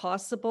home if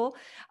possible,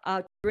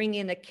 bring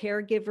in a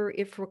caregiver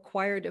if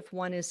required, if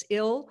one is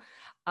ill,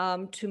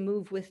 to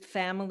move with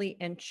family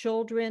and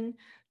children,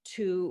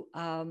 to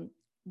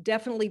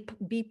definitely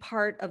be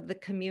part of the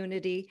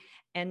community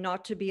and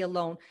not to be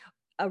alone.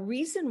 A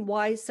reason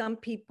why some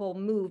people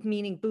move,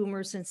 meaning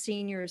boomers and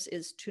seniors,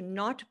 is to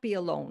not be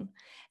alone.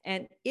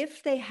 And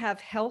if they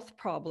have health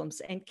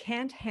problems and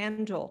can't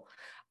handle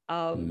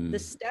the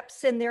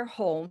steps in their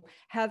home,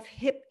 have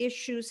hip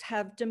issues,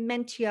 have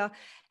dementia,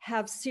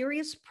 have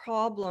serious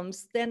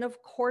problems, then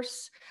of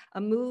course a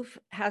move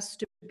has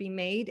to be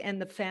made,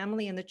 and the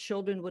family and the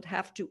children would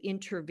have to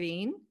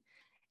intervene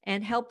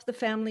and help the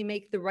family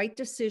make the right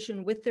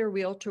decision with their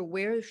realtor.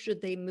 Where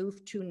should they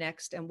move to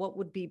next and what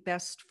would be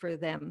best for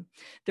them?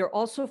 There are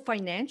also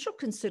financial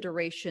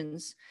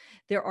considerations.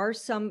 There are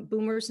some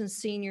boomers and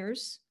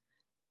seniors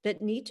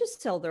that need to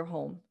sell their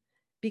home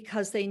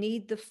because they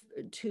need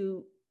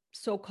to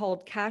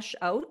so-called cash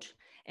out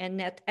and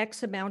net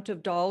X amount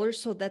of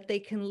dollars so that they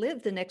can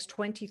live the next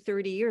 20,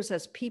 30 years.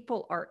 As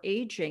people are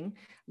aging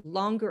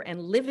longer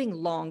and living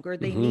longer,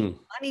 they need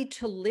money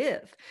to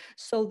live.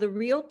 So the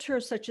realtor,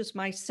 such as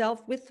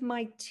myself, with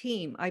my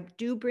team, I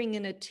do bring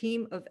in a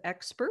team of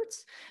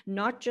experts,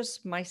 not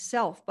just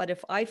myself, but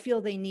if I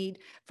feel they need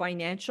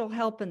financial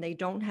help and they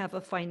don't have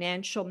a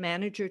financial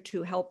manager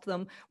to help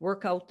them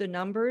work out the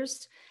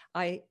numbers,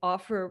 I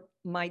offer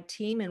my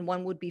team, and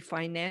one would be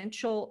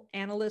financial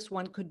analyst,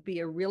 one could be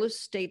a real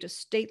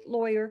estate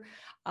lawyer.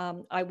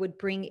 I would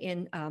bring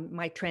in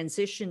my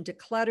transition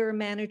declutter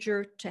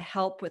manager to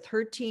help with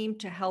her team,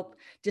 to help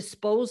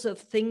dispose of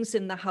things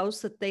in the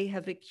house that they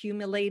have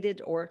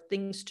accumulated or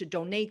things to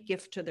donate,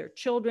 gift to their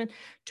children,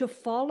 to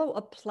follow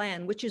a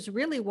plan, which is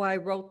really why I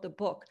wrote the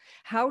book,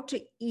 how to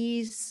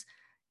ease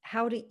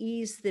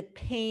the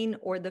pain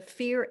or the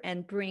fear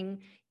and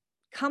bring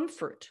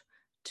comfort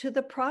to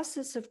the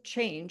process of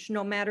change,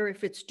 no matter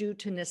if it's due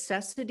to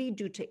necessity,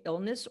 due to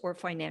illness or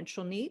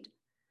financial need,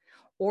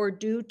 or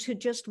due to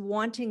just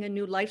wanting a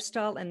new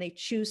lifestyle and they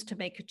choose to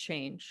make a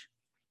change.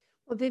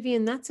 Well,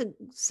 Vivian, that's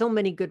so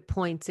many good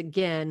points.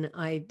 Again,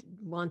 I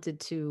wanted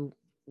to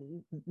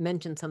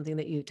mention something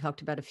that you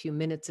talked about a few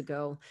minutes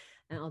ago,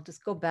 and I'll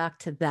just go back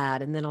to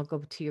that, and then I'll go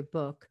to your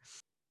book.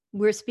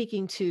 We're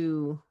speaking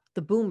to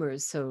the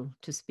boomers, so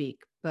to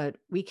speak, but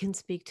we can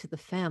speak to the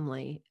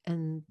family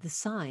and the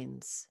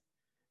signs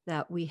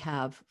that we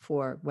have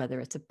for whether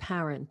it's a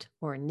parent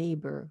or a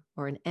neighbor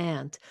or an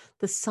aunt,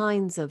 the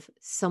signs of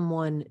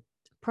someone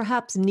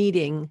perhaps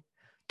needing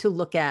to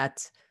look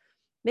at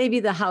maybe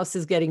the house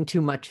is getting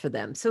too much for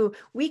them. So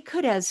we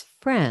could, as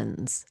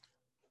friends,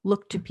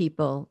 look to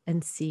people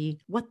and see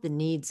what the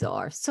needs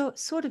are. So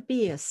sort of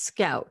be a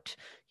scout,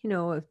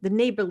 the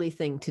neighborly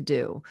thing to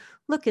do.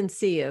 Look and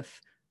see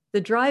if the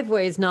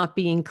driveway is not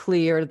being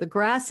cleared, the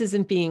grass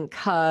isn't being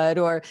cut,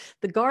 or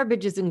the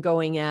garbage isn't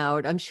going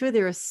out. I'm sure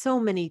there are so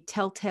many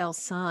telltale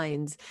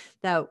signs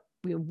that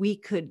we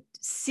could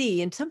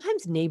see. And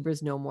sometimes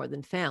neighbors know more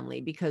than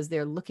family because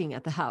they're looking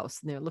at the house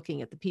and they're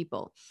looking at the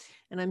people.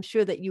 And I'm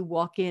sure that you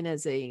walk in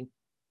as a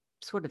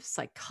sort of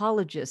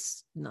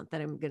psychologist, not that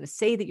I'm going to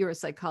say that you're a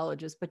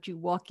psychologist, but you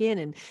walk in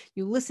and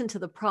you listen to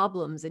the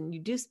problems and you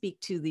do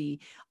speak to the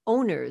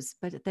owners.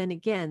 But then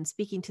again,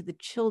 speaking to the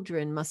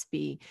children must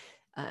be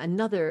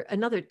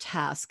another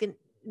task. And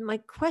my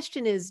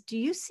question is, do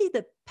you see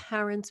the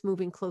parents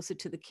moving closer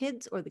to the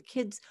kids or the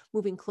kids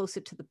moving closer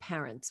to the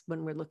parents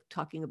when we're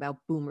talking about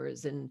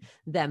boomers and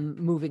them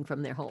moving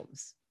from their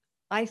homes?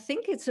 I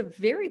think it's a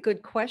very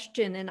good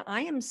question. And I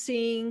am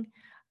seeing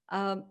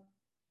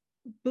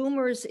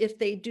boomers, if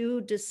they do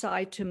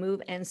decide to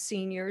move, and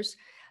seniors,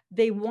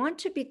 they want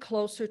to be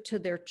closer to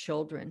their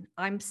children.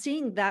 I'm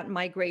seeing that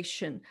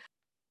migration.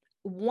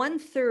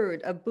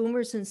 1/3 of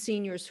boomers and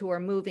seniors who are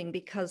moving,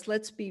 because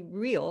let's be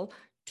real,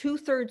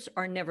 2/3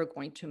 are never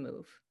going to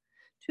move.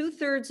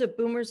 2/3 of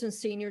boomers and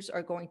seniors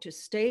are going to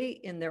stay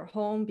in their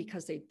home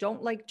because they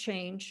don't like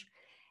change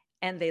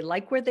and they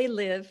like where they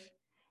live.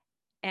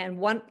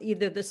 And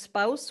either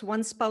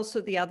one spouse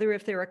or the other,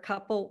 if they're a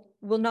couple,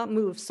 will not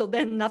move. So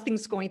then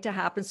nothing's going to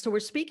happen. So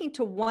we're speaking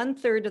to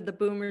 1/3 of the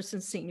boomers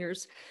and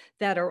seniors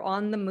that are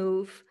on the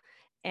move.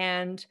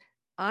 And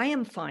I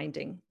am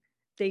finding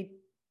they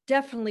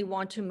definitely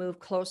want to move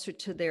closer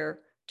to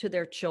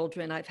their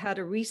children. I've had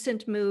a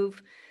recent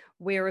move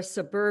where a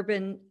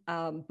suburban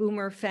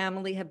boomer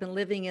family have been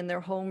living in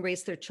their home,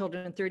 raised their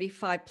children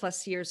 35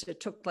 plus years.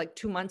 It took like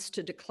 2 months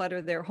to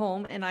declutter their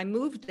home. And I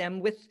moved them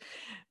with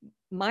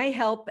my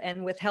help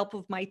and with help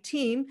of my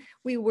team.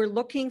 We were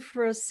looking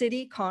for a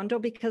city condo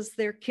because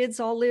their kids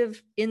all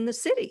live in the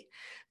city.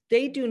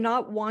 They do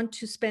not want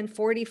to spend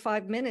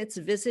 45 minutes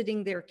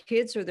visiting their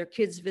kids or their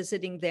kids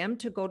visiting them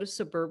to go to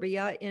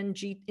suburbia in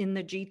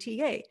the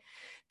GTA.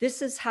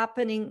 This is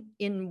happening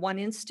in one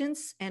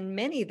instance, and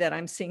many that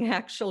I'm seeing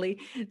actually,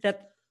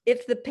 that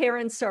if the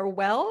parents are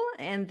well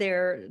and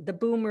they're the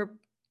boomer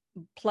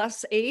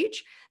plus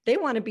age, they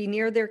want to be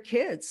near their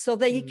kids so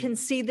they can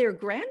see their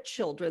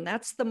grandchildren.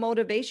 That's the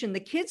motivation. The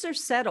kids are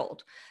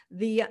settled.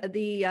 The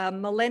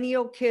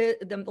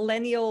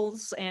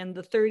millennials and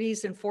the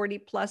 30s and 40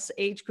 plus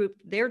age group,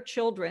 their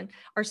children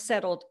are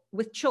settled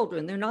with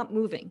children. They're not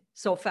moving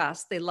so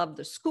fast. They love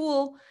the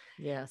school.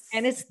 Yes.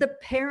 And it's the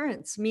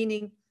parents,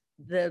 meaning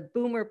the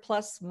boomer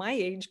plus my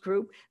age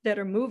group, that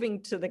are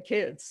moving to the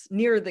kids,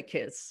 near the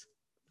kids.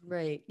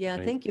 Right. Yeah.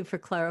 Right. Thank you for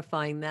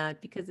clarifying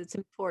that, because it's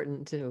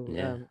important to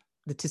Yeah.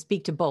 to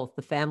speak to both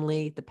the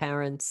family, the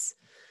parents,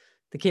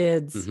 the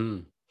kids. Mm-hmm.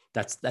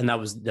 That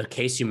was the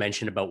case you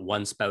mentioned about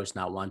one spouse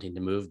not wanting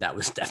to move. That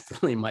was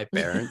definitely my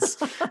parents.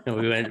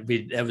 And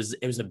it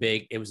was a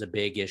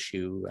big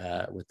issue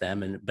with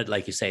them. But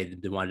like you say,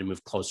 they wanted to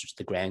move closer to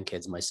the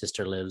grandkids. My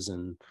sister lives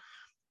in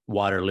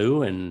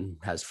Waterloo and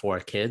has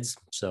 4 kids,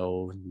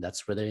 so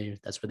that's where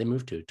they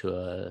moved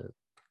to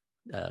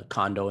a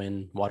condo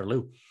in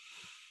Waterloo.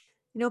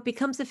 It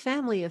becomes a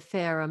family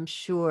affair, I'm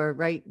sure,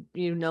 right?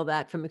 You know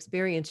that from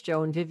experience,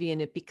 Joe and Vivian.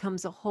 It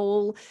becomes a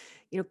whole,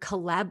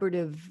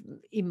 collaborative,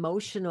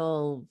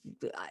 emotional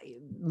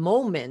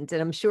moment.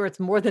 And I'm sure it's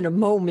more than a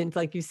moment,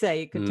 like you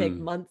say. It could take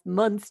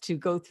months to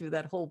go through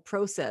that whole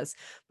process.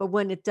 But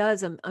when it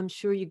does, I'm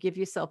sure you give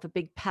yourself a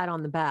big pat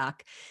on the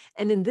back.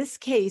 And in this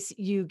case,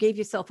 you gave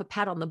yourself a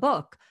pat on the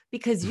book,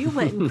 because you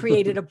went and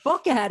created a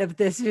book out of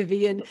this,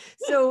 Vivian.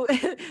 So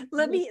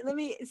let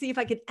me see if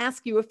I can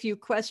ask you a few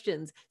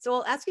questions. So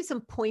I'll ask you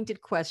some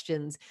pointed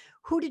questions.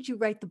 Who did you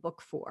write the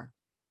book for?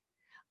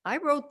 I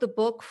wrote the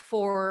book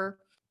for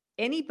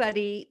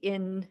anybody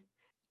in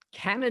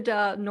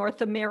Canada,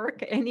 North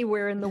America,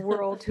 anywhere in the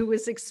world who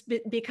is,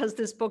 because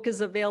this book is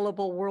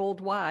available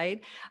worldwide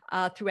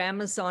through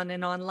Amazon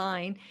and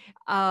online.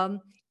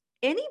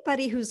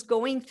 Anybody who's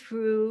going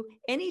through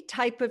any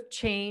type of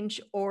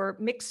change or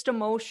mixed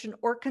emotion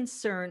or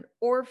concern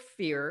or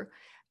fear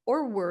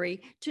or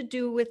worry to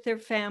do with their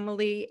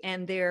family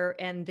and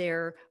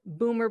their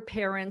boomer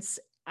parents.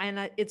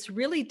 And it's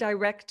really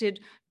directed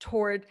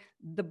toward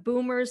the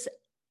boomers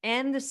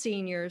and the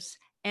seniors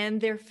and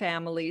their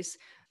families,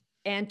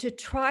 and to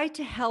try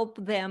to help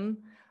them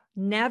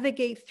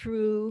navigate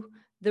through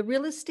the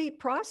real estate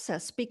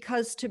process.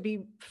 Because, to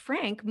be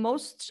frank,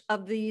 most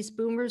of these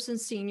boomers and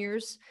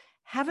seniors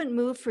haven't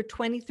moved for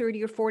 20,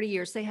 30, or 40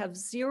 years. They have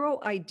zero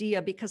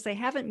idea, because they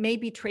haven't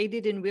maybe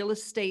traded in real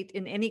estate,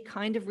 in any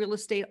kind of real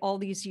estate, all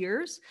these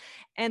years.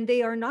 And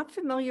they are not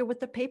familiar with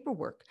the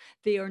paperwork.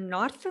 They are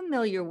not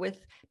familiar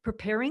with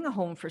preparing a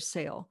home for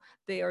sale.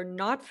 They are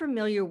not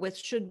familiar with,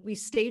 should we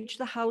stage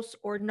the house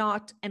or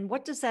not? And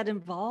what does that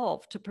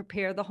involve to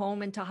prepare the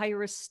home and to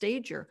hire a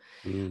stager?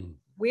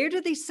 Where do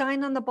they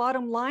sign on the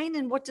bottom line?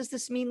 And what does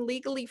this mean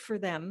legally for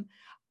them?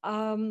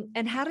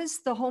 And how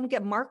does the home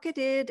get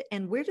marketed,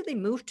 and where do they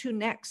move to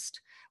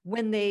next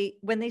when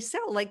they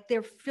sell? Like,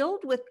 they're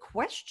filled with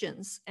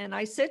questions. And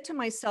I said to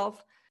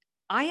myself,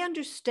 I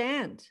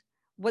understand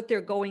what they're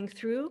going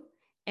through,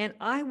 and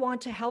I want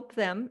to help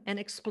them and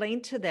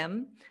explain to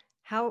them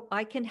how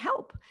I can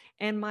help.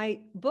 And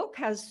my book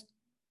has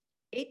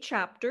 8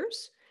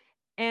 chapters.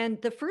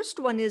 And the first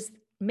one is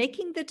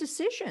making the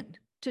decision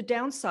to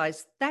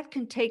downsize. That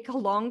can take a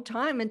long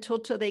time until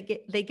they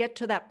get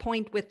to that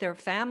point with their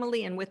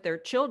family and with their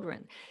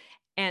children,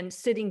 and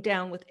sitting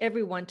down with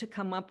everyone to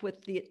come up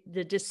with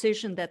the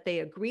decision that they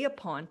agree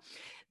upon.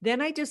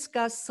 Then I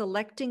discuss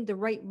selecting the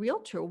right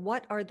realtor.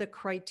 What are the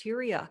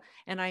criteria?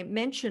 And I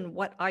mention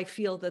what I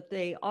feel that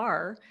they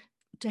are,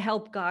 to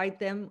help guide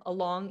them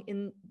along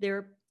in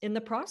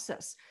the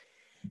process.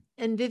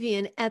 And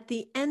Vivian, at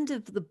the end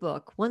of the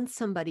book, once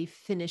somebody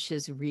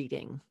finishes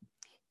reading,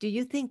 do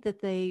you think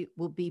that they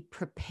will be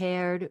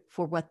prepared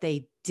for what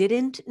they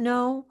didn't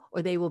know,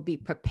 or they will be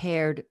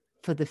prepared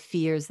for the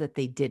fears that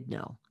they did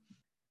know?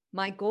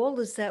 My goal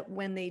is that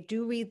when they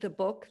do read the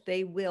book,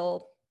 they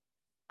will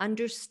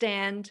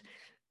understand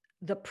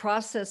the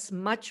process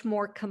much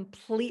more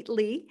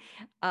completely,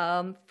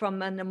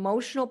 from an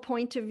emotional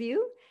point of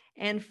view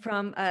and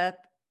from a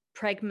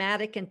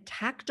pragmatic and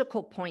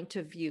tactical point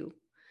of view.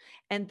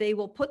 And they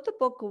will put the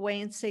book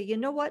away and say, you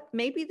know what,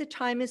 maybe the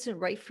time isn't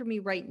right for me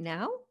right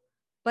now,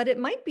 but it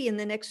might be in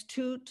the next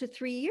 2 to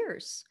 3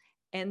 years.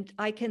 And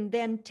I can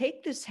then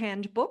take this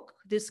handbook,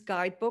 this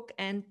guidebook,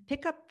 and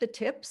pick up the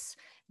tips,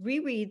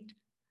 reread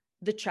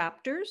the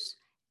chapters.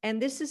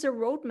 And this is a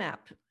roadmap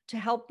to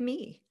help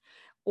me,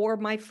 or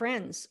my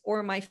friends,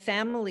 or my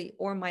family,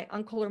 or my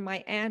uncle or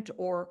my aunt,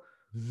 or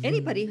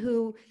anybody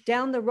who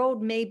down the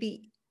road may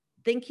be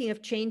thinking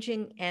of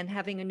changing and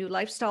having a new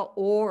lifestyle,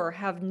 or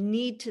have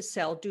need to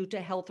sell due to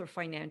health or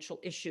financial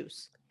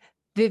issues.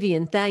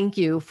 Vivian, thank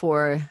you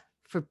for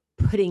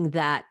putting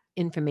that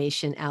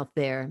information out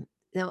there.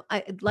 Now,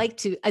 I'd like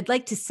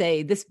to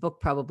say this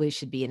book probably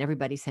should be in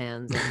everybody's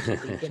hands and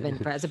should be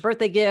given as a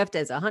birthday gift,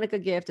 as a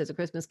Hanukkah gift, as a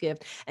Christmas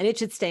gift, and it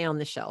should stay on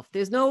the shelf.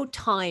 There's no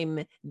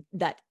time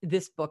that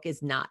this book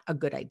is not a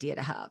good idea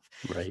to have.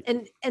 Right.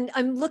 And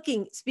I'm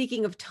looking,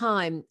 speaking of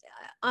time,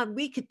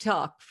 we could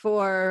talk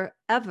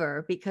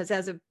forever because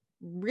as a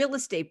real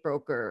estate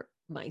broker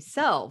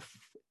myself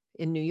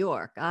in New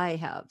York, I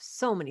have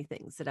so many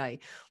things that I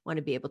want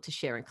to be able to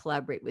share and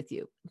collaborate with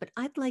you. But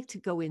I'd like to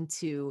go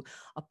into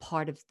a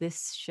part of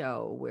this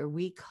show where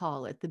we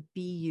call it the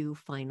BU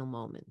final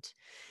moment.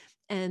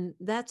 And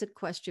that's a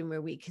question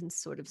where we can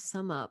sort of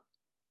sum up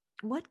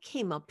what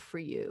came up for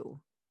you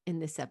in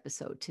this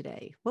episode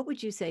today. What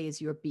would you say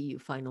is your BU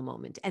final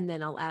moment? And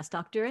then I'll ask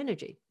Dr.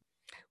 Energy.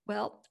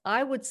 Well,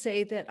 I would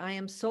say that I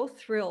am so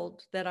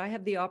thrilled that I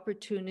have the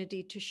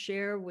opportunity to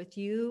share with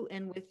you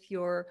and with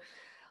your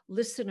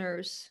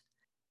listeners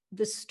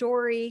the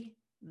story,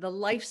 the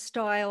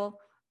lifestyle,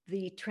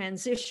 the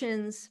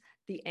transitions,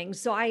 the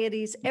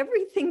anxieties,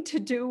 everything to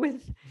do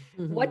with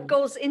what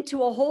goes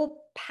into a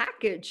whole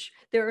package.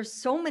 There are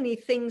so many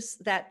things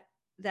that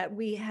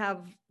we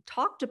have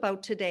talked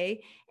about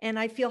today, and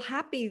I feel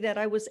happy that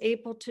I was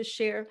able to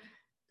share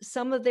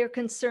some of their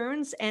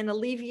concerns and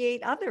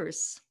alleviate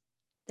others.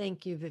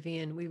 Thank you,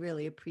 Vivian. We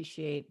really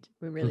appreciate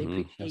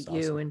That's you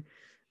awesome. and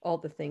all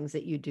the things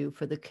that you do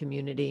for the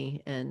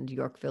community. And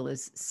Yorkville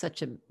is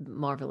such a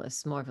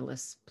marvelous,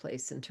 marvelous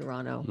place in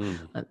Toronto.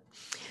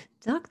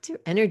 Dr.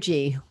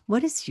 Energy,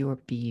 what is your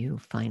BU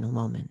final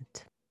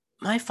moment?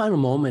 My final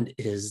moment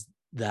is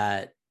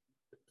that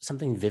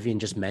something Vivian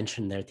just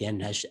mentioned there at the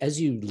end,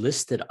 as you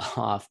listed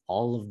off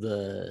all of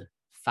the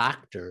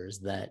factors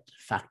that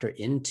factor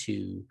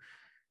into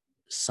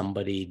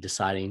somebody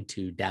deciding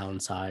to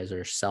downsize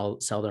or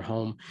sell their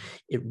home,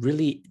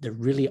 there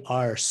really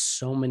are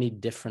so many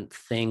different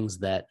things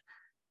that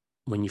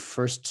when you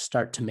first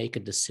start to make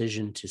a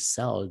decision to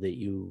sell that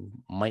you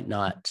might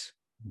not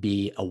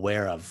be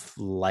aware of,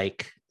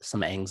 like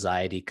some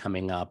anxiety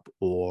coming up,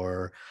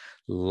 or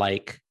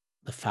like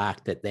the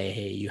fact that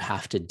you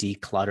have to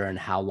declutter and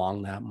how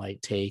long that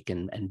might take,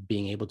 and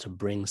being able to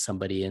bring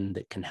somebody in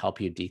that can help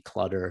you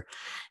declutter.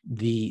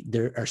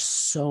 There are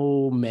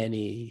so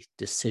many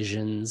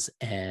decisions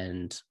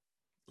and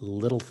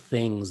little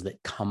things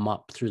that come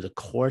up through the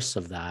course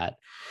of that,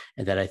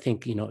 and that I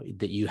think,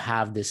 that you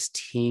have this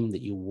team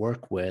that you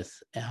work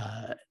with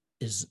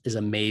is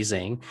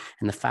amazing.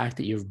 And the fact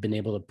that you've been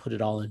able to put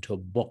it all into a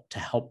book to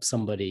help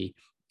somebody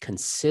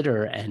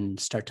consider and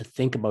start to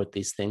think about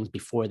these things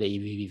before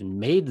they've even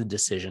made the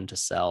decision to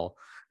sell,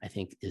 I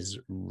think is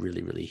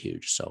really, really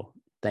huge. So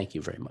thank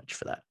you very much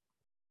for that.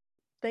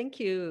 Thank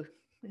you.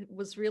 It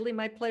was really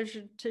my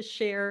pleasure to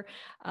share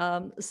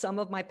some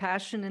of my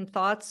passion and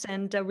thoughts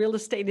and real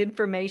estate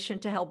information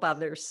to help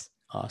others.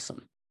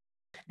 Awesome.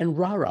 And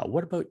Rara,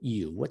 what about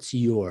you? What's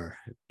your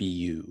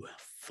BU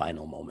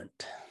final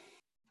moment?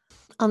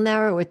 I'll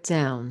narrow it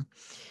down.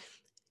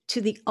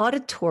 To the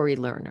auditory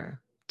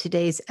learner,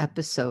 today's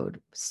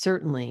episode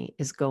certainly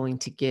is going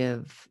to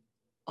give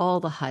all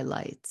the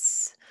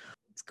highlights.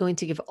 It's going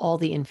to give all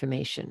the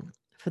information.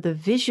 For the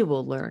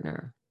visual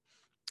learner,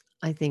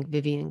 I think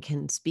Vivian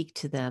can speak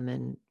to them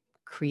and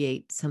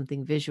create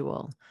something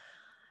visual.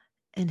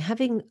 And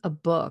having a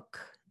book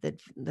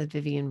that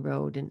Vivian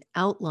wrote and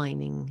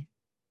outlining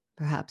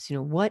perhaps,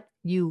 what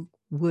you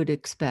would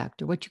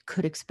expect or what you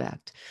could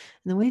expect.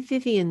 And the way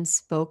Vivian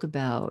spoke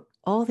about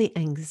all the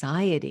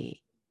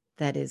anxiety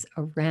that is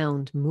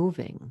around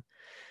moving,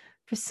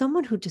 for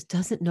someone who just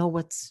doesn't know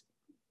what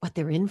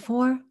they're in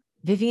for,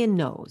 Vivian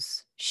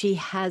knows. She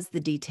has the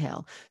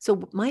detail.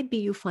 So my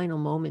BU final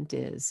moment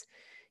is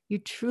you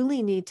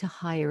truly need to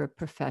hire a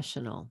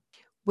professional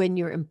when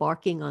you're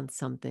embarking on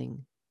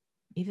something,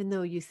 even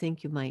though you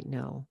think you might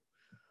know,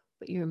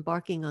 but you're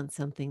embarking on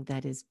something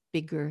that is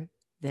bigger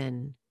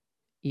than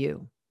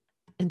you.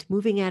 And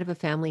moving out of a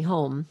family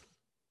home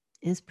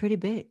is pretty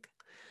big.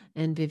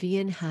 And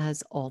Vivian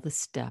has all the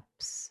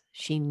steps.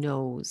 She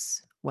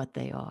knows what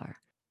they are.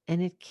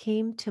 And it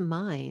came to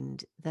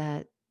mind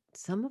that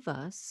some of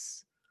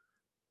us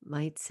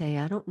might say,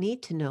 I don't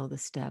need to know the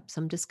steps.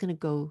 I'm just going to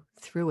go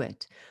through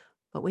it.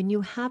 But when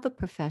you have a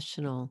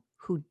professional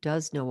who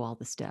does know all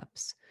the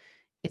steps,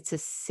 it's a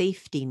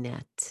safety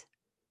net,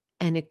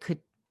 and it could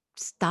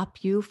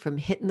stop you from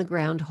hitting the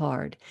ground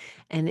hard.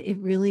 And it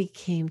really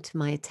came to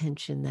my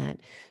attention that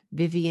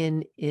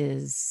Vivian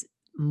is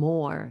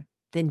more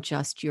than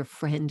just your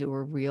friend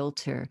or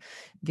realtor.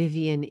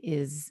 Vivian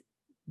is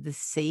the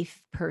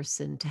safe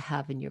person to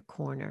have in your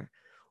corner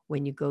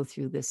when you go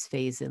through this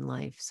phase in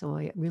life. So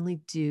I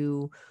really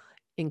do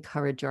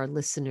encourage our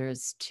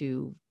listeners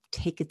to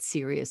take it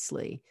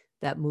seriously,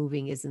 that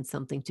moving isn't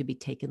something to be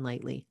taken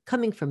lightly,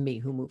 coming from me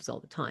who moves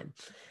all the time.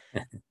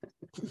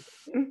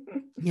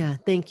 Yeah,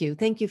 thank you.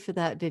 Thank you for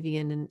that,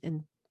 Vivian.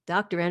 And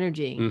Dr.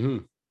 Energy.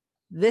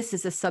 This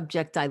is a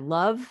subject I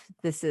love.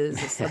 This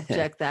is a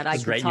subject that I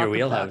It's could right in your talk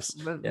wheelhouse.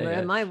 about. Yeah,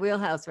 yeah. My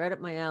wheelhouse, right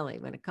up my alley.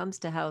 When it comes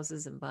to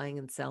houses and buying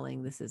and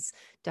selling, this is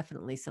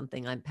definitely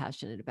something I'm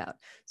passionate about.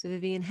 So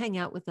Vivian, hang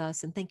out with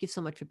us. And thank you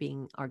so much for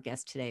being our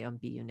guest today on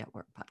BU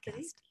Network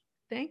Podcast.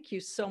 Thank you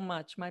so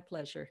much. My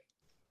pleasure.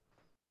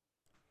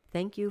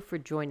 Thank you for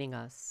joining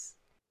us.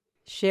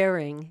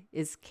 Sharing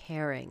is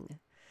caring.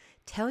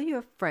 Tell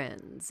your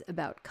friends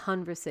about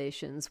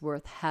conversations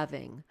worth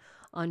having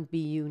on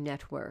BU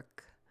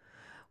Network.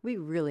 We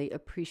really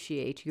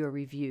appreciate your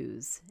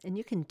reviews, and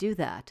you can do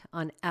that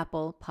on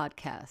Apple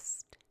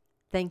Podcast.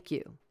 Thank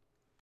you.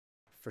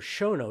 For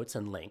show notes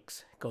and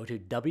links, go to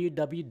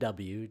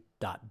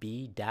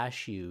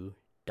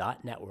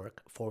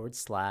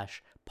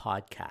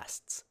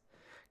www.b-u.network/podcasts.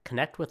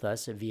 Connect with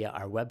us via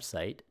our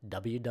website,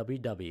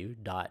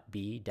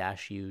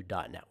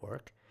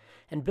 www.b-u.network,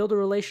 and build a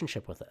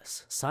relationship with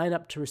us. Sign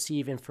up to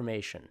receive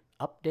information,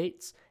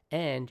 updates,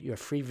 and your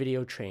free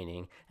video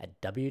training at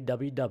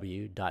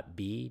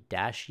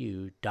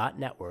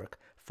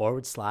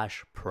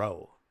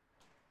www.b-u.network/pro.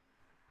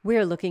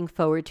 We're looking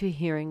forward to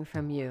hearing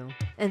from you,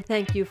 and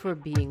thank you for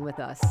being with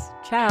us.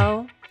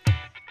 Ciao.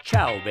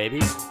 Ciao,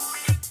 baby.